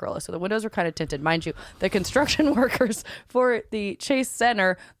Toyota Corolla, so the windows were kind of tinted, mind you. The construction workers for the Chase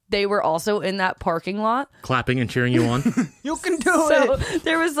Center, they were also in that parking lot, Clapping and cheering you on. You can do so it.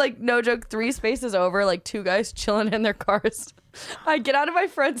 there was like no joke 3 spaces over, like 2 guys chilling in their cars. I get out of my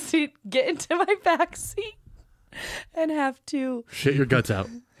front seat, get into my back seat, and have to. Shit your guts out.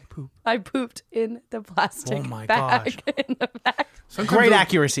 I pooped in the plastic Oh my bag in the back Great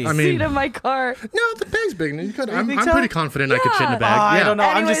accuracy. I mean, seat of my car. no, the bag's big. You could, I'm think so? pretty confident I could shit in a Yeah. bag. I yeah. don't know.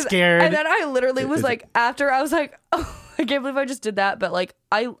 I'm Anyways, just scared. And then I literally was Is like, after I was like, oh, I can't believe I just did that. But like,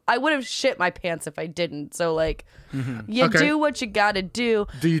 I would have shit my pants if I didn't. So like, you Okay. do what you gotta do.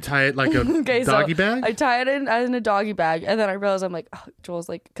 Do you tie it like a Okay, doggy so bag? I tie it in a doggy bag, and then I realized I'm like, oh, Joel's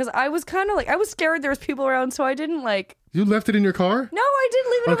like, because I was kind of like, I was scared there was people around, so I didn't like. You left it in your car? No, I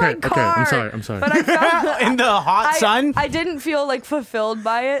didn't leave it Okay, in my okay, car. I'm sorry. But I felt in the hot sun. I didn't feel like fulfilled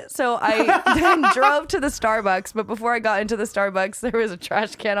by it, so I then drove to the Starbucks. But before I got into the Starbucks, there was a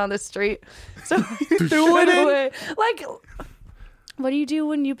trash can on the street, so I threw it away. Like, what do you do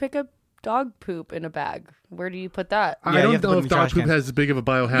when you pick up dog poop in a bag? Where do you put that? I Yeah, you don't have to know put it if in the dog trash poop can. has as big of a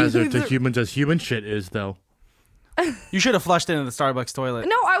biohazard to humans as human shit is, though. You should have flushed it into the Starbucks toilet.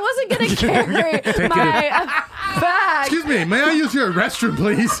 No, I wasn't gonna carry my bag. Excuse me, may I use your restroom,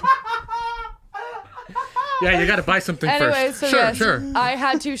 please? Yeah, you gotta buy something Anyway, first. so Sure, yes, sure. I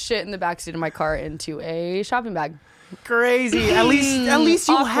had to shit in the backseat of my car into a shopping bag. Crazy. At least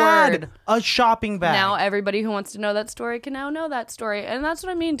you had Awkward. a shopping bag. Now everybody who wants to know that story can now know that story, and that's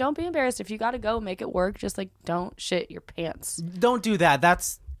what I mean. Don't be embarrassed if you gotta go, make it work. Just like don't shit your pants. Don't do that.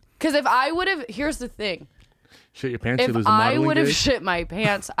 That's Because if I would have, here's the thing: Shit your pants, you if lose a I modeling would have gig. shit my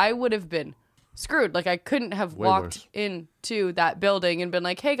pants, I would have been screwed. Like I couldn't have Way walked worse. into that building and been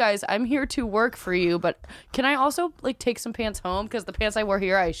like, "Hey guys, I'm here to work for you, but can I also like take some pants home? Because the pants I wore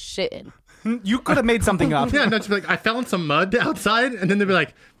here, I shit in." you could have made something up. Yeah, no, just be like, I fell in some mud outside, and then they'd be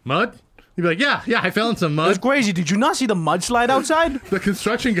like, mud? You'd be like, yeah, I fell in some It's mud. crazy. Did you not see the mudslide outside? The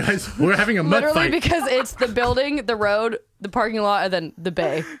construction guys were having a mud Literally fight. because it's the building, the road, the parking lot, and then the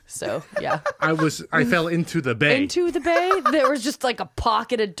bay. So yeah. I fell into the bay. Into the bay, there was just like a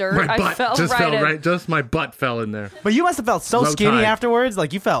pocket of dirt. my I butt fell just right fell in. right. Just my butt fell in there. But you must have felt so Low skinny tide. afterwards.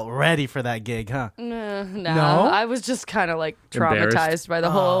 Like you felt ready for that gig, huh? No, No? I was just kind of like Embarrassed. traumatized by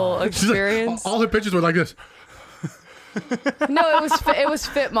the whole She's like, experience. all her pictures were like this. No, it was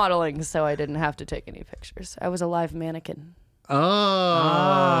fit modeling, so I didn't have to take any pictures. I was a live mannequin.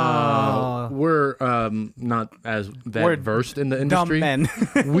 Oh, we're not as that We're versed in the Dumb industry. men.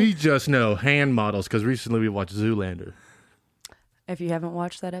 We just know hand models because recently we watched Zoolander. If you haven't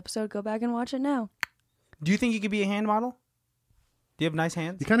watched that episode, go back and watch it now. Do you think you could be a hand model? Do you have nice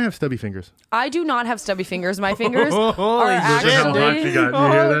hands? You kind of have stubby fingers. I do not have stubby fingers. My fingers are Holy Look at how hot she actually got.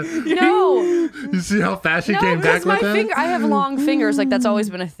 You hear that? no. You see how fast she No, came back because my with that? finger. I have long fingers. Like that's always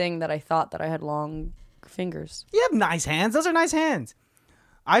been a thing that I thought that I had long fingers. You have nice hands. Those are nice hands.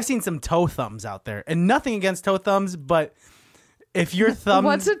 I've seen some toe thumbs out there, and nothing against toe thumbs, but if your thumb,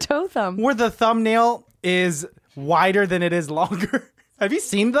 What's a toe thumb? where the thumbnail is wider than it is longer. Have you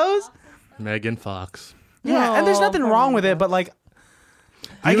seen those? Megan Fox. Yeah, and there's No, nothing wrong with it, but like,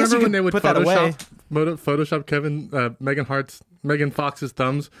 I You guess you remember could when they would put that away. Photoshop Megan Fox's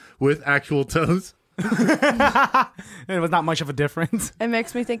thumbs with actual toes? It was not much of a difference. It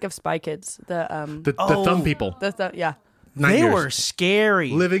makes me think of Spy Kids. The The thumb people. yeah. They Nightmares. were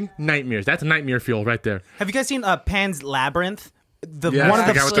scary. Living nightmares. That's a nightmare fuel right there. Have you guys seen Pan's Labyrinth? Yes, One of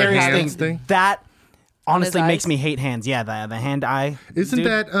the the guy with the scariest hands things. thing. That honestly eyes? makes me hate hands. Yeah, the hand eye. Isn't dude.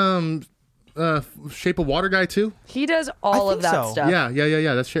 that Shape of Water guy too? He does all I of think that so. stuff.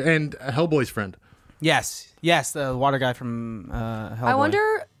 Yeah. That's true. And Hellboy's friend. Yes, the water guy from Hellboy. I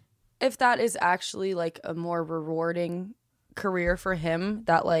wonder if that is actually like a more rewarding career for him.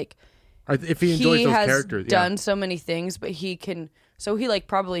 That like If he enjoys he those has characters, done so many things, but he can. So he like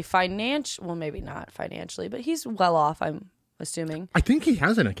probably well, maybe not financially, but he's well off. I'm assuming. I think he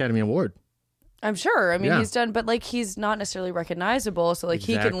has an Academy Award. I'm sure. I mean, Yeah. he's done, but like he's not necessarily recognizable. So like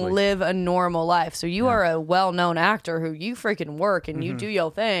he Exactly. can live a normal life. So you are a well-known actor who you freaking work and you do your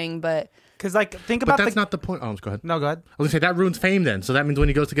thing, but. because like think But about that's the. not the point. Oh, go ahead. No, go ahead. I was gonna say that ruins fame then. So that means when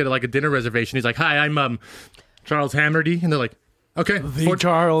he goes to get like a dinner reservation, he's like, "Hi, I'm Charles Hammerdy," and they're like, "Okay,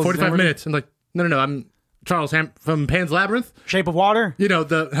 Charles 45 Hammerdy. minutes." And like, no, I'm Charles from Pan's Labyrinth. Shape of Water. You know,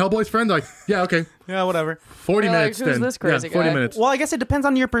 the Hellboy's friend. They're like, yeah, okay, Yeah, whatever. 40 They're like, minutes. "Who's then this crazy yeah, 40 guy?" minutes. Well, I guess it depends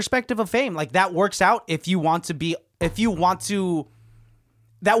on your perspective of fame. Like that works out if you want to.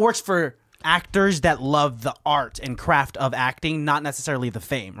 That works for actors that love the art and craft of acting, not necessarily the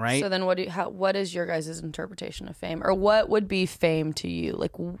fame, right? So then what is your guys' interpretation of fame? Or what would be fame to you?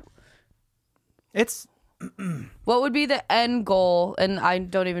 Like, It's What would be the end goal? And I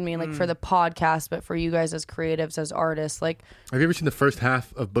don't even mean like for the podcast, but for you guys as creatives, as artists. Like, Have you ever seen the first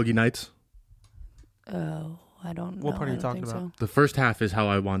half of Boogie Nights? oh, I don't know. What part are I you don't talking think about? so. The first half is how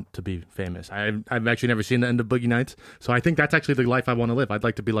I want to be famous. I've actually never seen the end of Boogie Nights, so I think that's actually the life I want to live. I'd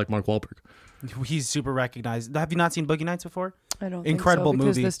like to be like Mark Wahlberg. He's super recognized. Have you not seen Boogie Nights before? I don't Incredible think so,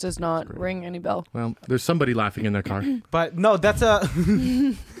 because movie. this does not ring any bell. Well, there's somebody laughing in their car. But no, that's a.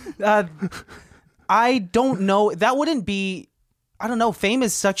 I don't know. That wouldn't be. I don't know. Fame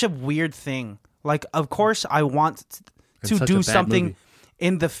is such a weird thing. Like, of course, I want It's to such a do bad something movie.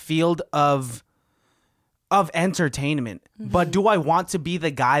 in the field of entertainment. But do I want to be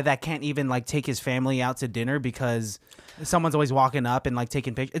the guy that can't even like take his family out to dinner because someone's always walking up and like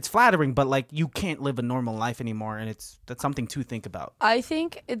taking pictures? It's flattering, but like you can't live a normal life anymore, and that's something to think about. I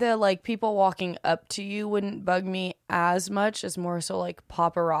think the like people walking up to you wouldn't bug me as much as more so like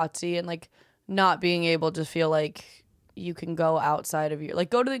paparazzi and like not being able to feel like you can go outside of your like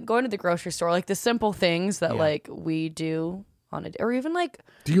going to the grocery store, like the simple things that like we do on a or even like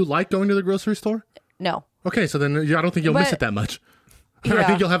Do you like going to the grocery store? no. Okay, so then I don't think you'll miss But- it that much. I Yeah.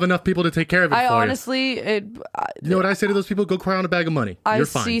 think you'll have enough people to take care of it I for honestly you. You know what I say to those people? Go cry on a bag of money. I You're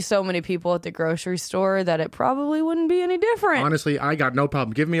fine. see so many people at the grocery store that it probably wouldn't be any different. Honestly, I got no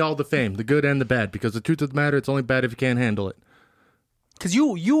problem. Give me all the fame, the good and the bad, because the truth of the matter, it's only bad if you can't handle it. Because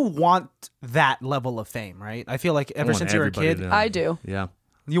you want that level of fame, right? I feel like ever want since you were a everybody kid, to know. I do. Yeah.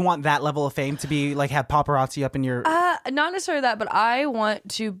 you want that level of fame to be like have paparazzi up in your. Not necessarily that, but I want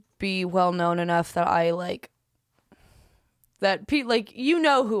to be well known enough that I like that. Like you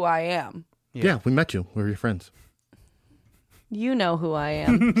know who I am. Yeah, we met you. We were your friends. You know who I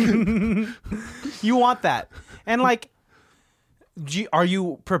am. You want that, and like, are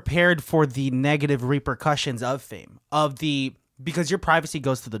you prepared for the negative repercussions of fame because your privacy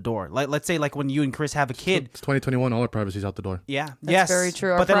goes to the door? Like, let's say like when you and Chris have a kid. It's 2021. All our privacy's out the door. Yeah, That's yes, very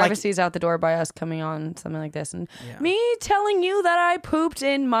true. Our But then, like, privacy's out the door by us coming on something like this, and me telling you that I pooped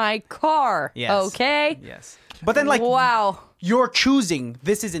in my car. Yes. Okay. yes, but then like, wow. you're choosing.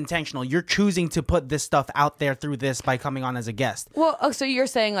 This is intentional. You're choosing to put this stuff out there through this by coming on as a guest. Well, oh, so you're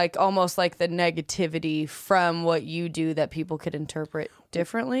saying like almost like the negativity from what you do that people could interpret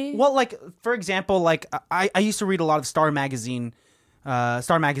differently? Well, like for example, like I used to read a lot of Star magazines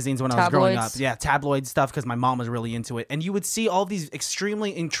when I was growing up. Tabloids? Yeah, tabloid stuff because my mom was really into it. And you would see all these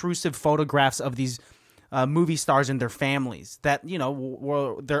extremely intrusive photographs of these movie stars and their families that they're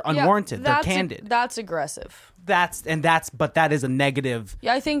Yeah, unwarranted. They're that's candid. That's aggressive. But that is a negative.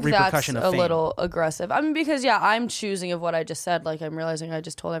 Yeah, I think that's repercussion of a fame. little aggressive. I mean, because I'm choosing of what I just said. Like I'm realizing I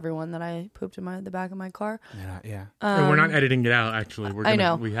just told everyone that I pooped in the back of my car. Yeah. and we're not editing it out, actually. I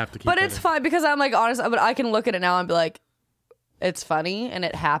know. We have to keep but that it's in. fine because I'm like honest. But I can look at it now and be like, it's funny and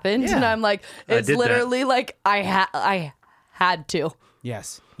it happened, and I'm like, it's did that. literally like I had to.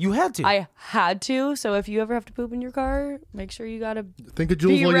 Yes, you had to. I had to. So if you ever have to poop in your car, make sure you gotta Think of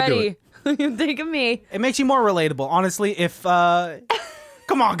Jules be while you do it. ready. Think of me. It makes you more relatable, honestly. If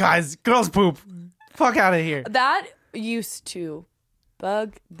come on, guys, girls poop. Fuck out of here. That used to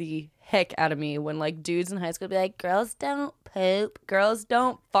bug the heck out of me when like dudes in high school would be like, girls don't poop, girls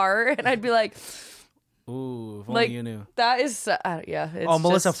don't fart, and I'd be like, Ooh, if only like you knew. that is yeah. It's Oh,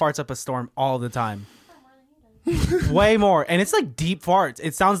 Melissa just- farts up a storm all the time. Way more, and it's like deep farts.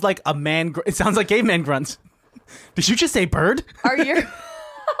 It sounds like a man. It sounds like caveman grunts. Did you just say bird? Are you?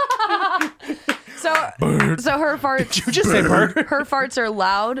 So her farts. Did you just say bird? Her farts are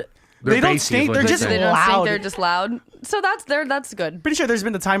loud. They're They don't bassy, stink, is what they're they just say. They don't loud. think they're just loud. So that's good. Pretty sure there's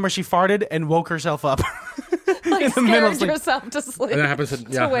been a time where she farted and woke herself up. Like in the middle of scared sleep. yourself to sleep. And that happens.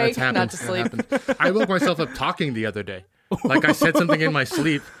 Yeah, wake, that's happened. not to That sleep. happened. I woke myself up talking the other day. Like I said something in my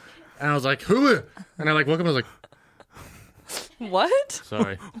sleep, and I was like, "Who?" And I like woke up and I was like, What?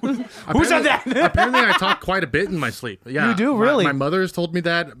 "Sorry." Who said that? Apparently, I talk quite a bit in my sleep. Yeah, You do, really? My mother has told me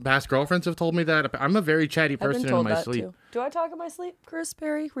that. Past girlfriends have told me that. I'm a very chatty I've been person in told my that sleep. too. Do I talk in my sleep, Chris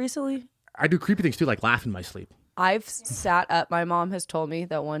Perry? Recently, I do creepy things too, like laugh in my sleep. I've sat up. My mom has told me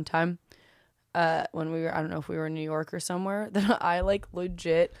that one time, when we were, I don't know if we were in New York or somewhere, that I like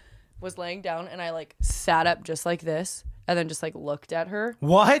legit was laying down and I like sat up just like this and then just like looked at her.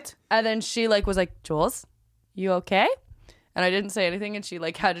 What? And then she like was like, Jules, you okay? And I didn't say anything and she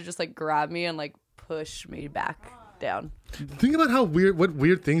like had to just like grab me and like push me back down. Think about what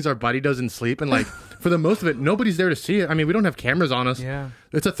weird things our body does in sleep, and like for the most of it, nobody's there to see it. I mean, we don't have cameras on us. Yeah.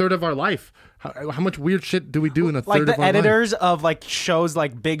 It's a third of our life. How much weird shit do we do in a Like third the of our life? editors of like shows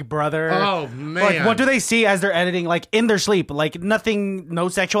like Big Brother. Oh man! Like what do they see as they're editing? Like in their sleep, like nothing, no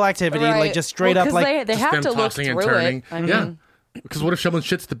sexual activity, like just straight up 'cause like they Just have them to look tossing and through turning. it. I mean, Yeah. Because what if someone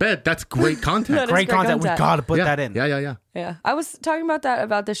shits the bed? That's great content. That is Great content. We content. gotta put yeah. that in. Yeah. Yeah, I was talking about that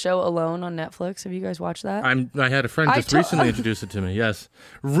about the show Alone on Netflix. Have you guys watched that? I had a friend I just to- recently introduced it to me. Yes,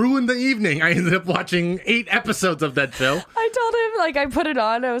 ruined the evening. I ended up watching 8 episodes of that show. I told him like I put it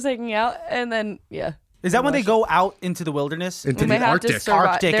on. I was hanging out, and then Is that when they go out into the wilderness? Into And they the have Arctic. to survive.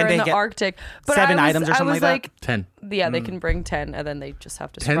 Arctic, They're and in they the get Arctic. But 7 I was, items or something I was like that? 10. Yeah, they can bring 10, and then they just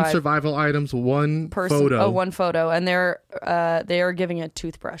have to 10 survive. survival items, 1 Person, photo. one photo, and they are giving a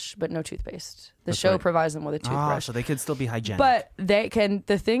toothbrush, but no toothpaste. The show right. provides them with a toothbrush. So they could still be hygienic. But they can.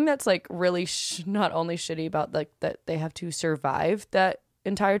 The thing that's like really not only shitty about like that they have to survive that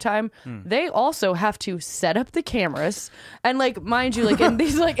entire time, they also have to set up the cameras and like mind you, like in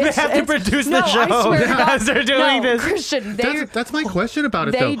these like They have to produce the show I swear to God, as they're doing this. Christian, That's my question about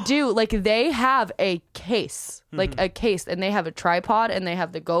it, they though. do like they have a case, like a case, and they have a tripod, and they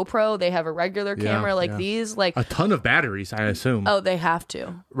have the GoPro, they have a regular camera, like yeah. these, like A ton of batteries, I assume. oh, they have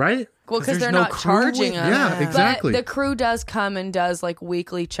to. Right? Well, because there's they're no not crew charging with- us. Yeah, exactly. But the crew does come and does like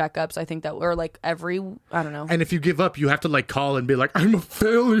weekly checkups. I think that we're like every, I don't know. And if you give up, you have to like call and be like, I'm a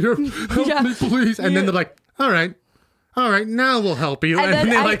failure. Help Yeah. me, please. And then they're like, all right, now we'll help you. And, then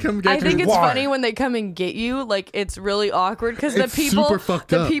they I, like come get I you. think it's Why? funny when they come and get you. Like it's really awkward because the It's people, super fucked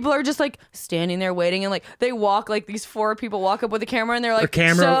the up. people are just like standing there waiting, and like they walk like these 4 people walk up with a camera, and they're like, A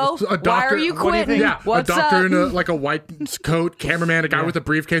camera, so a doctor. why are you what do quitting? think? Yeah, What's a doctor up? in a white coat, cameraman, a guy with a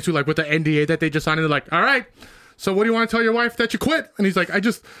briefcase who like with the NDA that they just signed. And they're like, all right, so what do you want to tell your wife that you quit? And he's like, I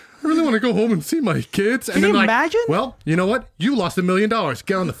really want to go home and see my kids. And Can then you like, imagine? well, you know what? You lost $1 million.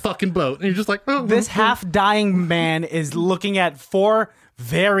 Get on the fucking boat. And you're just like, oh, This half-dying man is looking at 4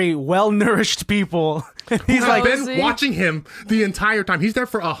 very well-nourished people. He's like, been Cozy. watching him the entire time. He's there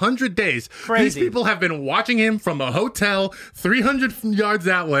for 100 days. Crazy. These people have been watching him from a hotel 300 yards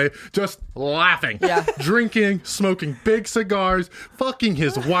that way, just laughing, drinking, smoking big cigars, fucking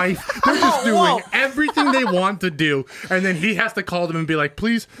his wife. They're just doing everything they want to do, and then he has to call them and be like,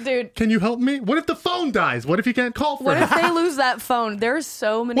 "Please, Dude. can you help me? What if the phone dies? What if he can't call for What him?" if they lose that phone? There's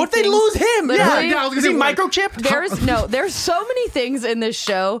so many. what if they things- lose him? Literally, Yeah, I was Is gonna he say, what- microchipped? There's so many things in this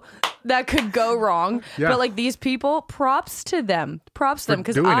show that could go wrong. Yeah. But like these people, props to them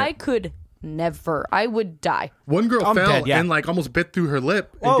because doing I it. could never. I would die. One girl I'm fell dead, yeah. and like almost bit through her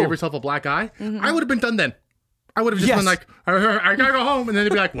lip and Whoa. gave herself a black eye. Mm-hmm. I would have been done then. I would have just Yes. been like, I gotta go home, and then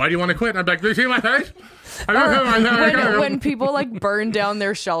they'd be like, "Why do you want to quit?" And I'd be like, "Do you see my face?" I gotta go. When people like burn down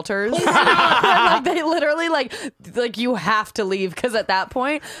their shelters, and, like they literally like you have to leave because at that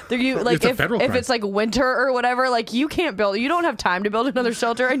point you like It's a if federal crime. it's like winter or whatever, like you can't build, you don't have time to build another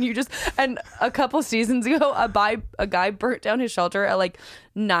shelter, and a couple seasons ago a guy burnt down his shelter at like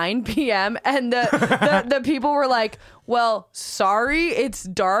 9 p.m. and the people were like, well, sorry, it's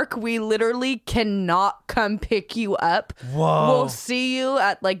dark. We literally cannot come pick you up. Whoa. We'll see you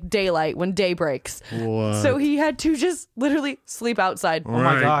at like daylight when day breaks. What? So he had to just literally sleep outside. Oh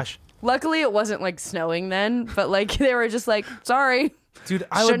my Right. gosh. Luckily, it wasn't like snowing then, but like they were just like, sorry, Dude,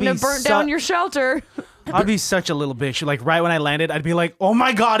 I would shouldn't be have burnt down your shelter. I'd be such a little bitch. Like right when I landed, I'd be like, "Oh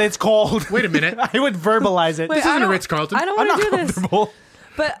my god, it's cold." Wait a minute. I would verbalize it. Wait, This I isn't a don't- Ritz-Carlton. I don't I'm want not to do this. comfortable.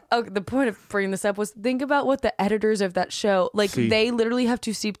 But the point of bringing this up was think about what the editors of that show, like See. they literally have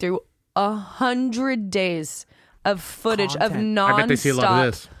to seep through 100 days of footage of Content. nonstop. I bet they see a lot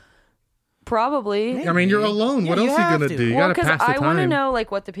of this. Probably. I mean, you're alone. What Yeah, else you are you have gonna to. do? You Well, gotta because pass the I want to time. know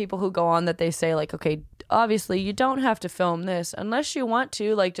like what the people who go on that they say like, okay, obviously you don't have to film this unless you want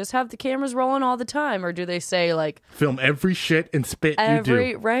to, like just have the cameras rolling all the time, or do they say like Film every shit and spit you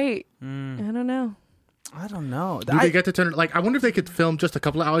do. right? Mm. I don't know. I don't know. Do they get to turn it? Like, I wonder if they could film just a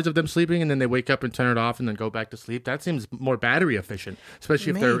couple of hours of them sleeping and then they wake up and turn it off and then go back to sleep. That seems more battery efficient,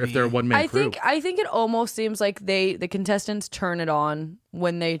 especially if they're a one man I crew. think it almost seems like the contestants turn it on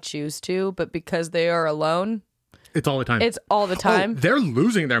when they choose to, but because they are alone, It's all the time. it's all the time. Oh, they're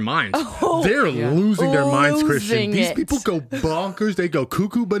losing their minds. They're losing their minds, Christian. Losing These it. people go bonkers. They go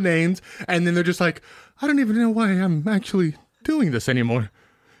cuckoo bananas, and then they're just like, I don't even know why I'm actually doing this anymore.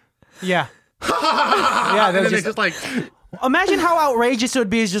 Yeah. Yeah, And then that's they just like, imagine how outrageous it would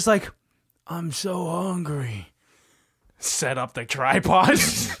be. It's just like, I'm so hungry. Set up the tripod.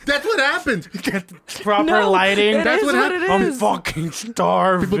 that's what happens. Get the proper No, lighting. it That's is what what hap- it I'm is. fucking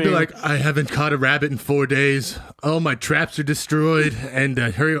starving. People be like, I haven't caught a rabbit in 4 days. Oh, my traps are destroyed. And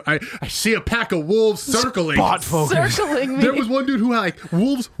hurry! I see a pack of wolves circling. Spot focus. Circling me. There was one dude who like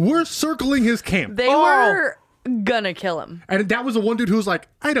wolves were circling his camp. They Oh. were gonna kill him. And that was the one dude who was like,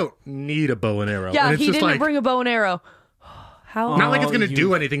 I don't need a bow and arrow. Yeah, and it's he just didn't like, bring a bow and arrow. How? not like it's gonna you-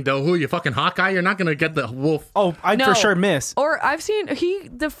 do anything though. Who are you, fucking Hawkeye? You're not gonna get the wolf. Oh, I'd No. for sure miss. Or I've seen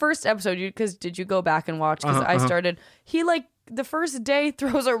the first episode because did you go back and watch? Because I started. He like the first day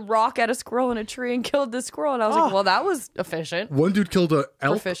throws a rock at a squirrel in a tree and killed the squirrel. And I was like, well, that was efficient. One dude killed a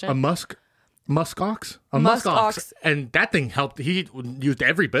elk, Efficient. a musk ox, Musk ox. and that thing helped. He used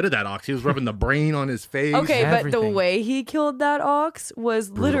every bit of that ox. He was rubbing the brain on his face. Okay, but the Everything. way he killed that ox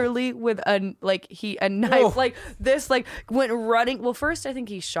was literally with a knife Oh. like this, like went running. Well, first I think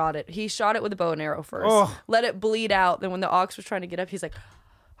he shot it. He shot it with a bow and arrow first. Oh. Let it bleed out. Then when the ox was trying to get up, he's like,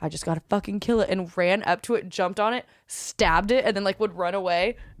 I just gotta fucking kill it, and ran up to it, jumped on it, stabbed it, and then like would run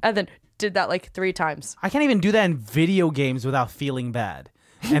away, and then did that like 3 times. I can't even do that in video games without feeling bad.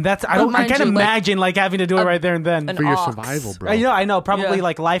 And that's I mind can't you, like, imagine like having to do it right there and then. an for your ox. survival, bro. I know, probably Yeah.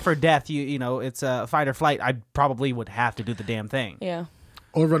 like life or death. You know, it's a fight or flight. I probably would have to do the damn thing. Yeah,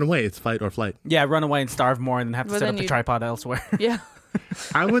 Or run away. It's fight or flight. Yeah, run away and starve more, and then have to But set then up the you- tripod elsewhere. yeah.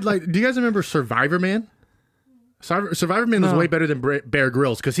 I would like. Do you guys remember Survivor Man? Survivor Man was way better than Bear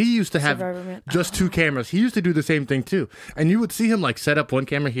Grylls because he used to have Survivor Man. just 2 cameras. He used to do the same thing too, and you would see him like set up one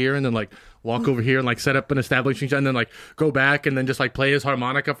camera here and then like walk over here and like set up an establishing shot and then like go back and then just like play his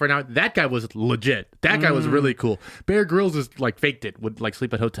harmonica for an hour. That guy was legit. That guy was really cool. Bear Grylls is like faked it, would like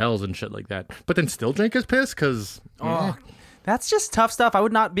sleep at hotels and shit like that, but then still drink his piss because That's just tough stuff. I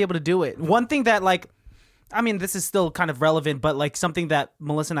would not be able to do it. One thing that like, I mean, this is still kind of relevant, but like something that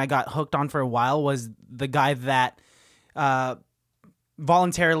Melissa and I got hooked on for a while was the guy that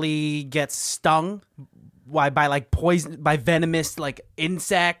voluntarily gets stung by like poison, by venomous like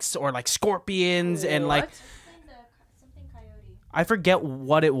insects or like scorpions and like Something coyote. I forget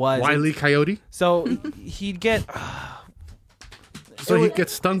what it was. Wile E. Coyote. So he'd get So he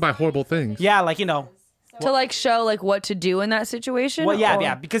gets stung by horrible things. yeah, like you know. To like show like what to do in that situation. Well, yeah, or-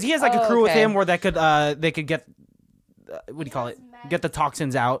 yeah, because he has like a Oh, crew with okay. him where they could get what do you call it? Get the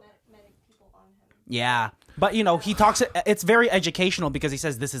toxins out. Yeah, but you know he talks. It's very educational because he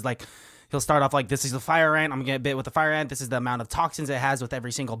says this is like he'll start off like this is the fire ant. I'm gonna get bit with the fire ant. This is the amount of toxins it has with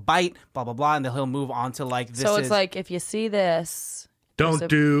every single bite. Blah blah blah, and then he'll move on to like this. So it's is, like if you see this, Don't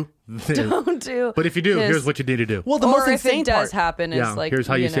do this. don't do. But if you do, this. here's what you need to do. well, the or most if insane it does part. happen, is Yeah, like here's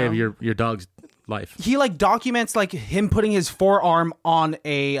how you save know. your dog's life. He like documents like him putting his forearm on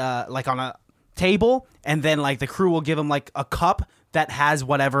a like on a table, and then like the crew will give him like a cup that has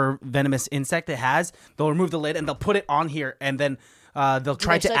whatever venomous insect it has. They'll remove the lid and they'll put it on here, and then they'll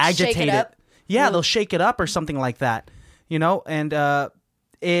try Like, to like, shake agitate it up? Yeah, they'll shake it up or something like that, you know, and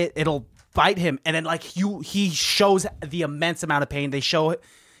it'll bite him, and then like he shows the immense amount of pain.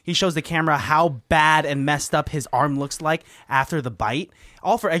 He shows the camera how bad and messed up his arm looks like after the bite,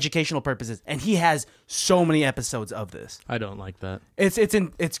 all for educational purposes. And he has so many episodes of this. I don't like that.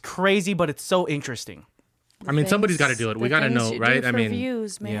 It's crazy, but it's so interesting. I mean, somebody's got to do it. We The got to things know, you do right? for I mean,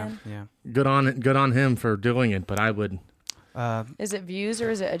 views, man. Yeah. good on him for doing it. But I would. Is it views or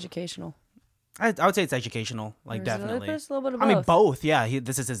is it educational? I would say it's educational, like Or is it- definitely. It's a little bit of I mean, both. both. Yeah,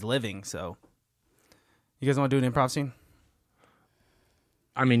 this is his living. So, you guys want to do an improv scene?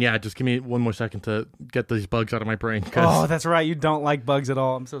 I mean, yeah. Just give me one more second to get these bugs out of my brain. 'cause Oh, that's right. You don't like bugs at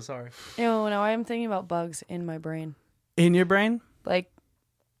all. I'm so sorry. Ew, no, I am thinking about bugs in my brain. In your brain? Like,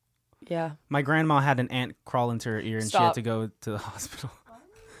 yeah. My grandma had an ant crawl into her ear, and she had Stop. to go to the hospital.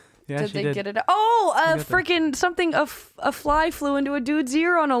 Yeah, Did she they did. get it? Oh, got that. freaking something. A fly flew into a dude's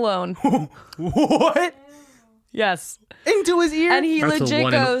ear on a loan. What? Yes. Into his ear? And he That's a legit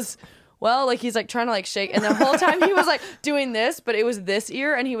one in a- goes, well, like he's like trying to like shake, and the whole time he was like doing this, but it was this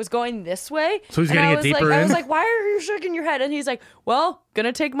ear, and he was going this way. So he's And getting I it was deeper like, I was in? like, why are you shaking your head? And he's like, well,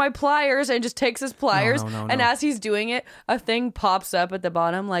 gonna take my pliers, and just takes his pliers, no, and no. as he's doing it, a thing pops up at the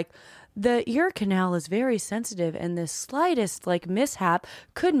bottom, like. The ear canal is very sensitive, and the slightest like mishap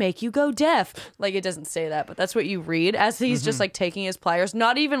could make you go deaf. Like it doesn't say that, but that's what you read as he's just like taking his pliers,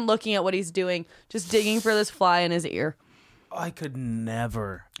 not even looking at what he's doing, just digging for this fly in his ear. I could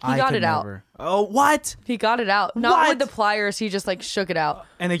never. He got it out. Oh, what? He got it out. Not What? with the pliers. He just like shook it out.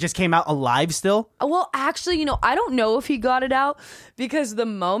 And they just came out alive still? Well, actually, I don't know if he got it out because the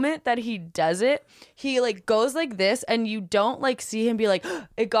moment that he does it, he like goes like this and you don't like see him be like,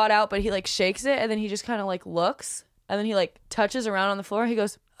 it got out, but he like shakes it and then he just kind of like looks and then he like touches around on the floor. He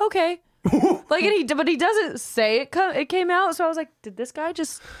goes, okay. Like, and but he doesn't say it came out. So I was like, did this guy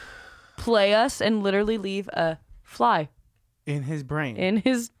just play us and literally leave a fly In his brain. in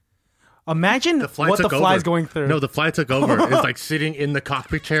his Imagine The fly what the took fly's over. going through. No, the fly took over. It's like sitting in the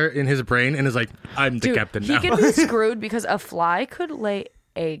cockpit chair in his brain and is like, I'm the Dude, captain he now. could be screwed because a fly could lay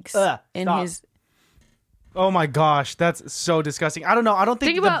eggs in stop. his. Oh my gosh, that's so disgusting. I don't know. I don't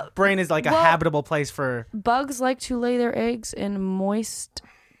think Think the about- brain is like a well- habitable place for. Bugs like to lay their eggs in moist,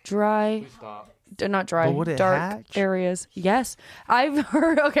 dry. Not dry, But would it dark hatch? areas. Yes, I've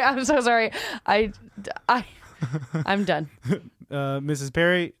heard. Okay, I'm so sorry. I'm done. Mrs.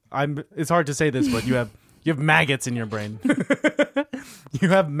 Perry, it's hard to say this, but you have maggots in your brain. You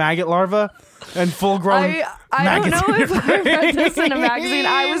have maggot larvae and full-grown I don't maggots know in if your I brain. read this in a magazine.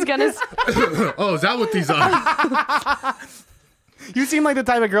 I was gonna. Oh, is that what these are? You seem like the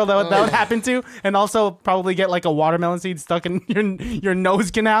type of girl that would happen to, and also probably get like a watermelon seed stuck in your nose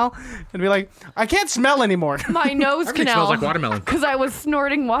canal, and be like, I can't smell anymore. My nose Everything canal smells like watermelon. because I was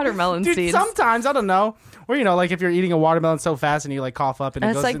snorting watermelon Dude, seeds. sometimes I don't know, or like if you're eating a watermelon so fast and you like cough up and it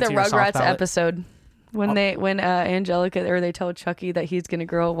That's goes like the into your soft Rugrats palate. episode when Angelica or they tell Chucky that he's gonna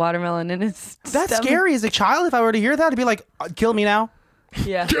grow a watermelon in his. That's stomach. scary as a child. If I were to hear that, I'd be like, kill me now.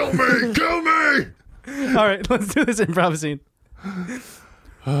 Yeah. Kill me! Kill me! All right, let's do this improv scene.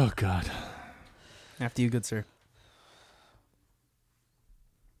 Oh, God. After you, good sir.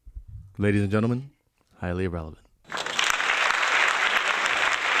 Ladies and gentlemen, highly irrelevant.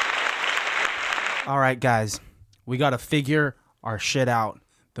 All right, guys, we got to figure our shit out.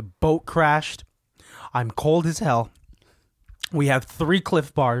 The boat crashed. I'm cold as hell. We have 3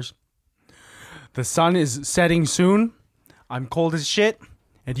 Cliff Bars. The sun is setting soon. I'm cold as shit.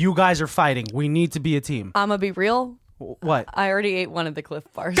 And you guys are fighting. We need to be a team. I'm gonna be real. What? I already ate one of the Cliff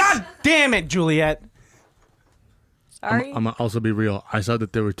Bars. God damn it, Juliet. Sorry. I'm gonna also be real. I saw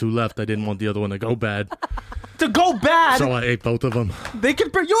that there were 2 left. I didn't want the other one to go bad. To go bad. So I ate both of them. You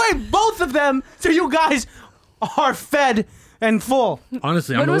ate both of them, so you guys are fed and full.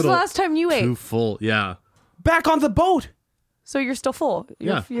 Honestly, When I'm a was the little last time you ate? too full. Yeah. Back on the boat. So you're still full.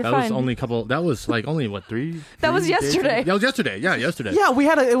 You're That fine. was only a couple. That was like only what 3? That was 3 days ago? yesterday. That was yesterday. Yeah, yesterday. Yeah,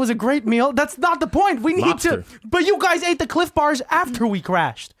 it was a great meal. That's not the point. We need Lobster. to. But you guys ate the Cliff Bars after we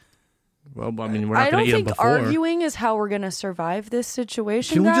crashed. Well, I mean, we're not I going don't to eat them think before. arguing is how we're gonna survive this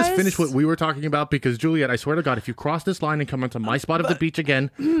situation. Can we just guys? finish what we were talking about? Because Juliet, I swear to God, if you cross this line and come onto my spot of the beach again,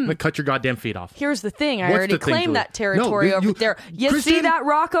 I'm gonna cut your goddamn feet off. Here's the thing. I What's already the thing, claimed Julie? that territory No, over you- there. You see Kristen- that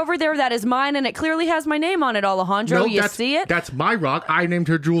rock over there? That is mine, and it clearly has my name on it, Alejandro. No, you that's, see it? That's my rock. I named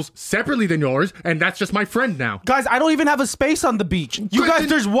her Jules separately than yours, and that's just my friend now. Guys, I don't even have a space on the beach. You guys, Kristen-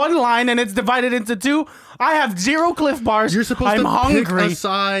 there's one line and it's divided into 2. I have 0 Cliff Bars. You're supposed I'm to hungry. pick a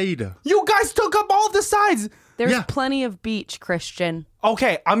side. You guys took up all the sides. There's Yeah. plenty of beach, Christian.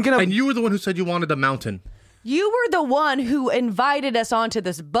 Okay, I'm gonna. And you were the one who said you wanted the mountain. You were the one who invited us onto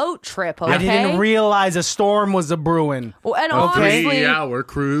this boat trip, okay? I didn't realize a storm was a brewing. Well, and Okay. honestly, 3-hour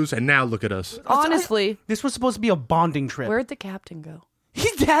cruise, and now look at us. honestly, This was supposed to be a bonding trip. where'd the captain go?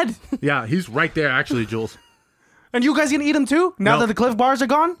 He's dead. Yeah, he's right there, actually, Jules. And you guys gonna eat him too? Now No. that the Cliff Bars are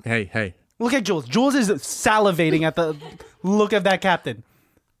gone? Hey. Look at Jules. Jules is salivating at the look of that captain.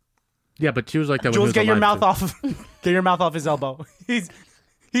 Yeah, but she was like that when he Jules, was get your alive, mouth too. off. Get your mouth off his elbow.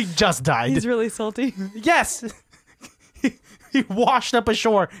 He just died. He's really salty. Yes. He washed up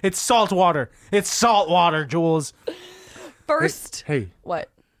ashore. It's salt water. It's salt water, Jules. First, Hey, what?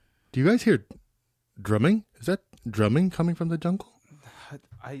 do you guys hear drumming? Is that drumming coming from the jungle?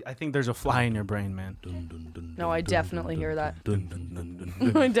 I think there's a fly in your brain, man. No, I definitely hear that. Dun, dun, dun,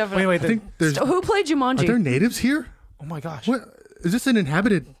 dun, dun. I definitely. Wait, I think there's. So who played Are Jumanji? there natives here? oh my gosh. What? Is this an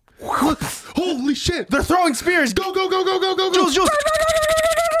inhabited? Look! Holy shit! They're throwing spears. Go, go, go, go, go, go, go! Jules, Jules.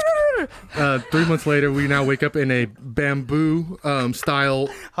 3 months later, we now wake up in a bamboo style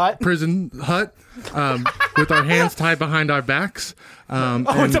Hut? prison hut with our hands tied behind our backs. Oh,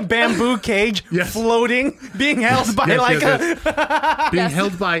 it's a bamboo cage Yes. floating, being held by being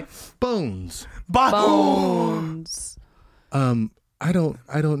held by bones. Bones. I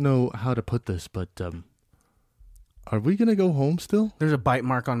don't know how to put this, but are we gonna go home still? There's a bite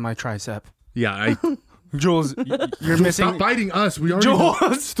mark on my tricep. Yeah, Jules, you're missing. stop biting us. We already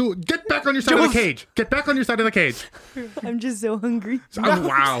Jules! Still, get back on your side of Jules! the cage. Get back on your side of the cage. I'm just so hungry. Oh,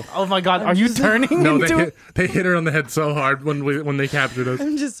 wow. Oh my God, are you turning No, into? they hit her on the head so hard when they captured us.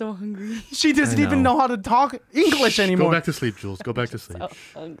 I'm just so hungry. She doesn't I even know. know how to talk English Go anymore. back to sleep, Jules. Go back to sleep. So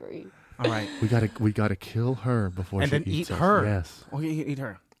hungry. All right, We gotta kill her before and she then eats eat us. her. Yes. Oh, eat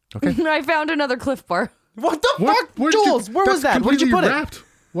her. Okay. I found another Cliff Bar. What the What? fuck, Where did Jules? Where was that's that? Where did you put completely it? wrapped.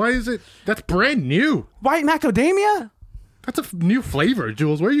 Why is it? That's brand new. White macadamia? That's a new flavor,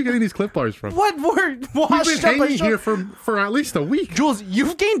 Jules. Where are you getting these Cliff Bars from? What word? We've Washed been up hanging ashore? here for at least a week. Jules,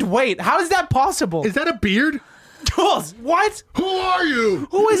 you've gained weight. How is that possible? Is that a beard? Jules, what? Who are you?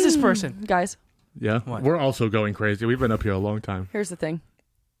 Who is this person? Guys, Yeah, we're also going crazy. We've been up here a long time. here's the thing.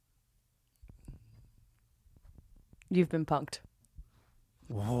 You've been punked.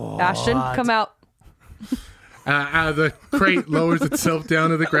 Ashton, come out. Out of the crate lowers itself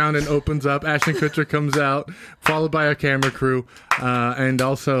down to the ground and opens up. Ashton Kutcher comes out, followed by our camera crew, and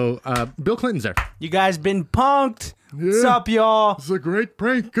also Bill Clinton's there. You guys been punked. What's up, y'all? It's a great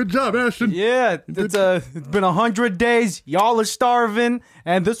prank. Good job, Ashton. Yeah, it's been 100 days. Y'all are starving,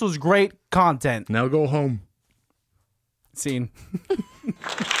 and this was great content. Now go home. Scene.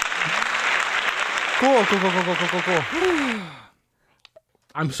 Cool.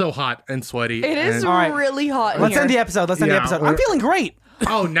 I'm so hot and sweaty. It is and- All right. really hot in Let's here. end the episode. Yeah, I'm feeling great.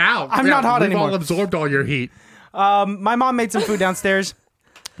 Oh, now I'm not hot we've anymore. all absorbed all your heat. My mom made some food downstairs.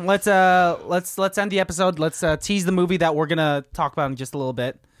 Let's end the episode. Let's tease the movie that we're gonna talk about in just a little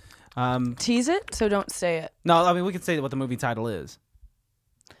bit. Tease it, so don't say it. No, I mean we can say what the movie title is.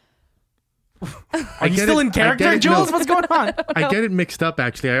 Are I you get still it. in I character, get it. Jules? No. What's going on? I get it mixed up,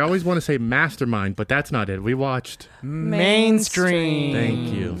 actually. I always want to say Mastermind, but that's not it. We watched Mainstream.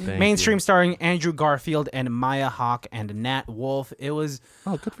 Thank you. Mainstream starring Andrew Garfield and Maya Hawke and Nat Wolff. It was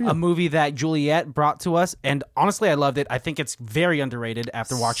Good for you. a movie that Juliet brought to us, and honestly, I loved it. I think it's very underrated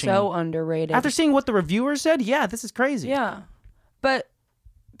after watching. So underrated. After seeing what the reviewers said, yeah, this is crazy. Yeah. But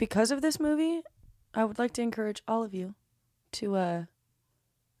because of this movie, I would like to encourage all of you to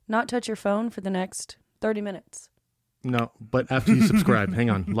not touch your phone for the next 30 minutes. No, but after you subscribe, hang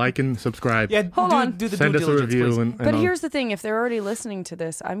on, like and subscribe. Yeah, Hold on. do the Send due us a diligence, review. please. And But all. here's the thing. If they're already listening to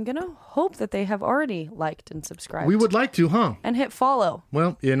this, I'm going to hope that they have already liked and subscribed. We would like to, huh? And hit follow.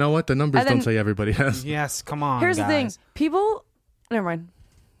 Well, you know what? The numbers And then- don't say everybody has. Yes, come on. Here's the thing. guys. People, never mind.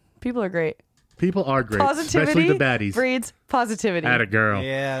 People are great. People are great, Positivity especially the baddies. breeds positivity. At a girl.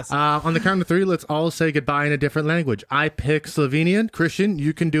 Yes. On the count of three, let's all say goodbye in a different language. I pick Slovenian. Christian,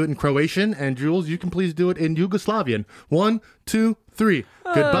 you can do it in Croatian. And Jules, you can please do it in Yugoslavian. 1, 2, 3.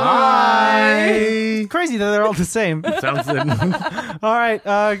 Goodbye. Crazy that they're all the same. Sounds good. All right.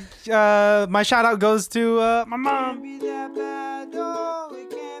 My shout out goes to my mom. Be that bad, oh, it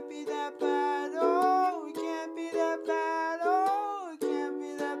can't be that bad, oh, it can't be that bad, oh, it can't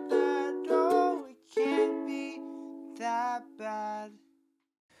be that bad, oh, it can't be that bad.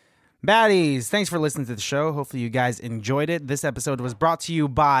 Baddies, thanks for listening to the show. Hopefully you guys enjoyed it. This episode was brought to you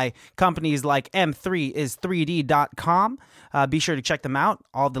by companies like M3is3D.com. Be sure to check them out.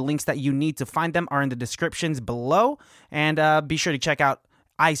 All the links that you need to find them are in the descriptions below. And be sure to check out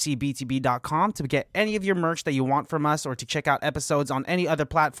icbtb.com to get any of your merch that you want from us, or to check out episodes on any other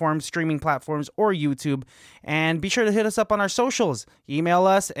platforms, streaming platforms, or YouTube. And be sure to hit us up on our socials. Email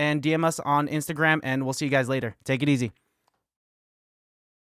us and DM us on Instagram, and we'll see you guys later. Take it easy.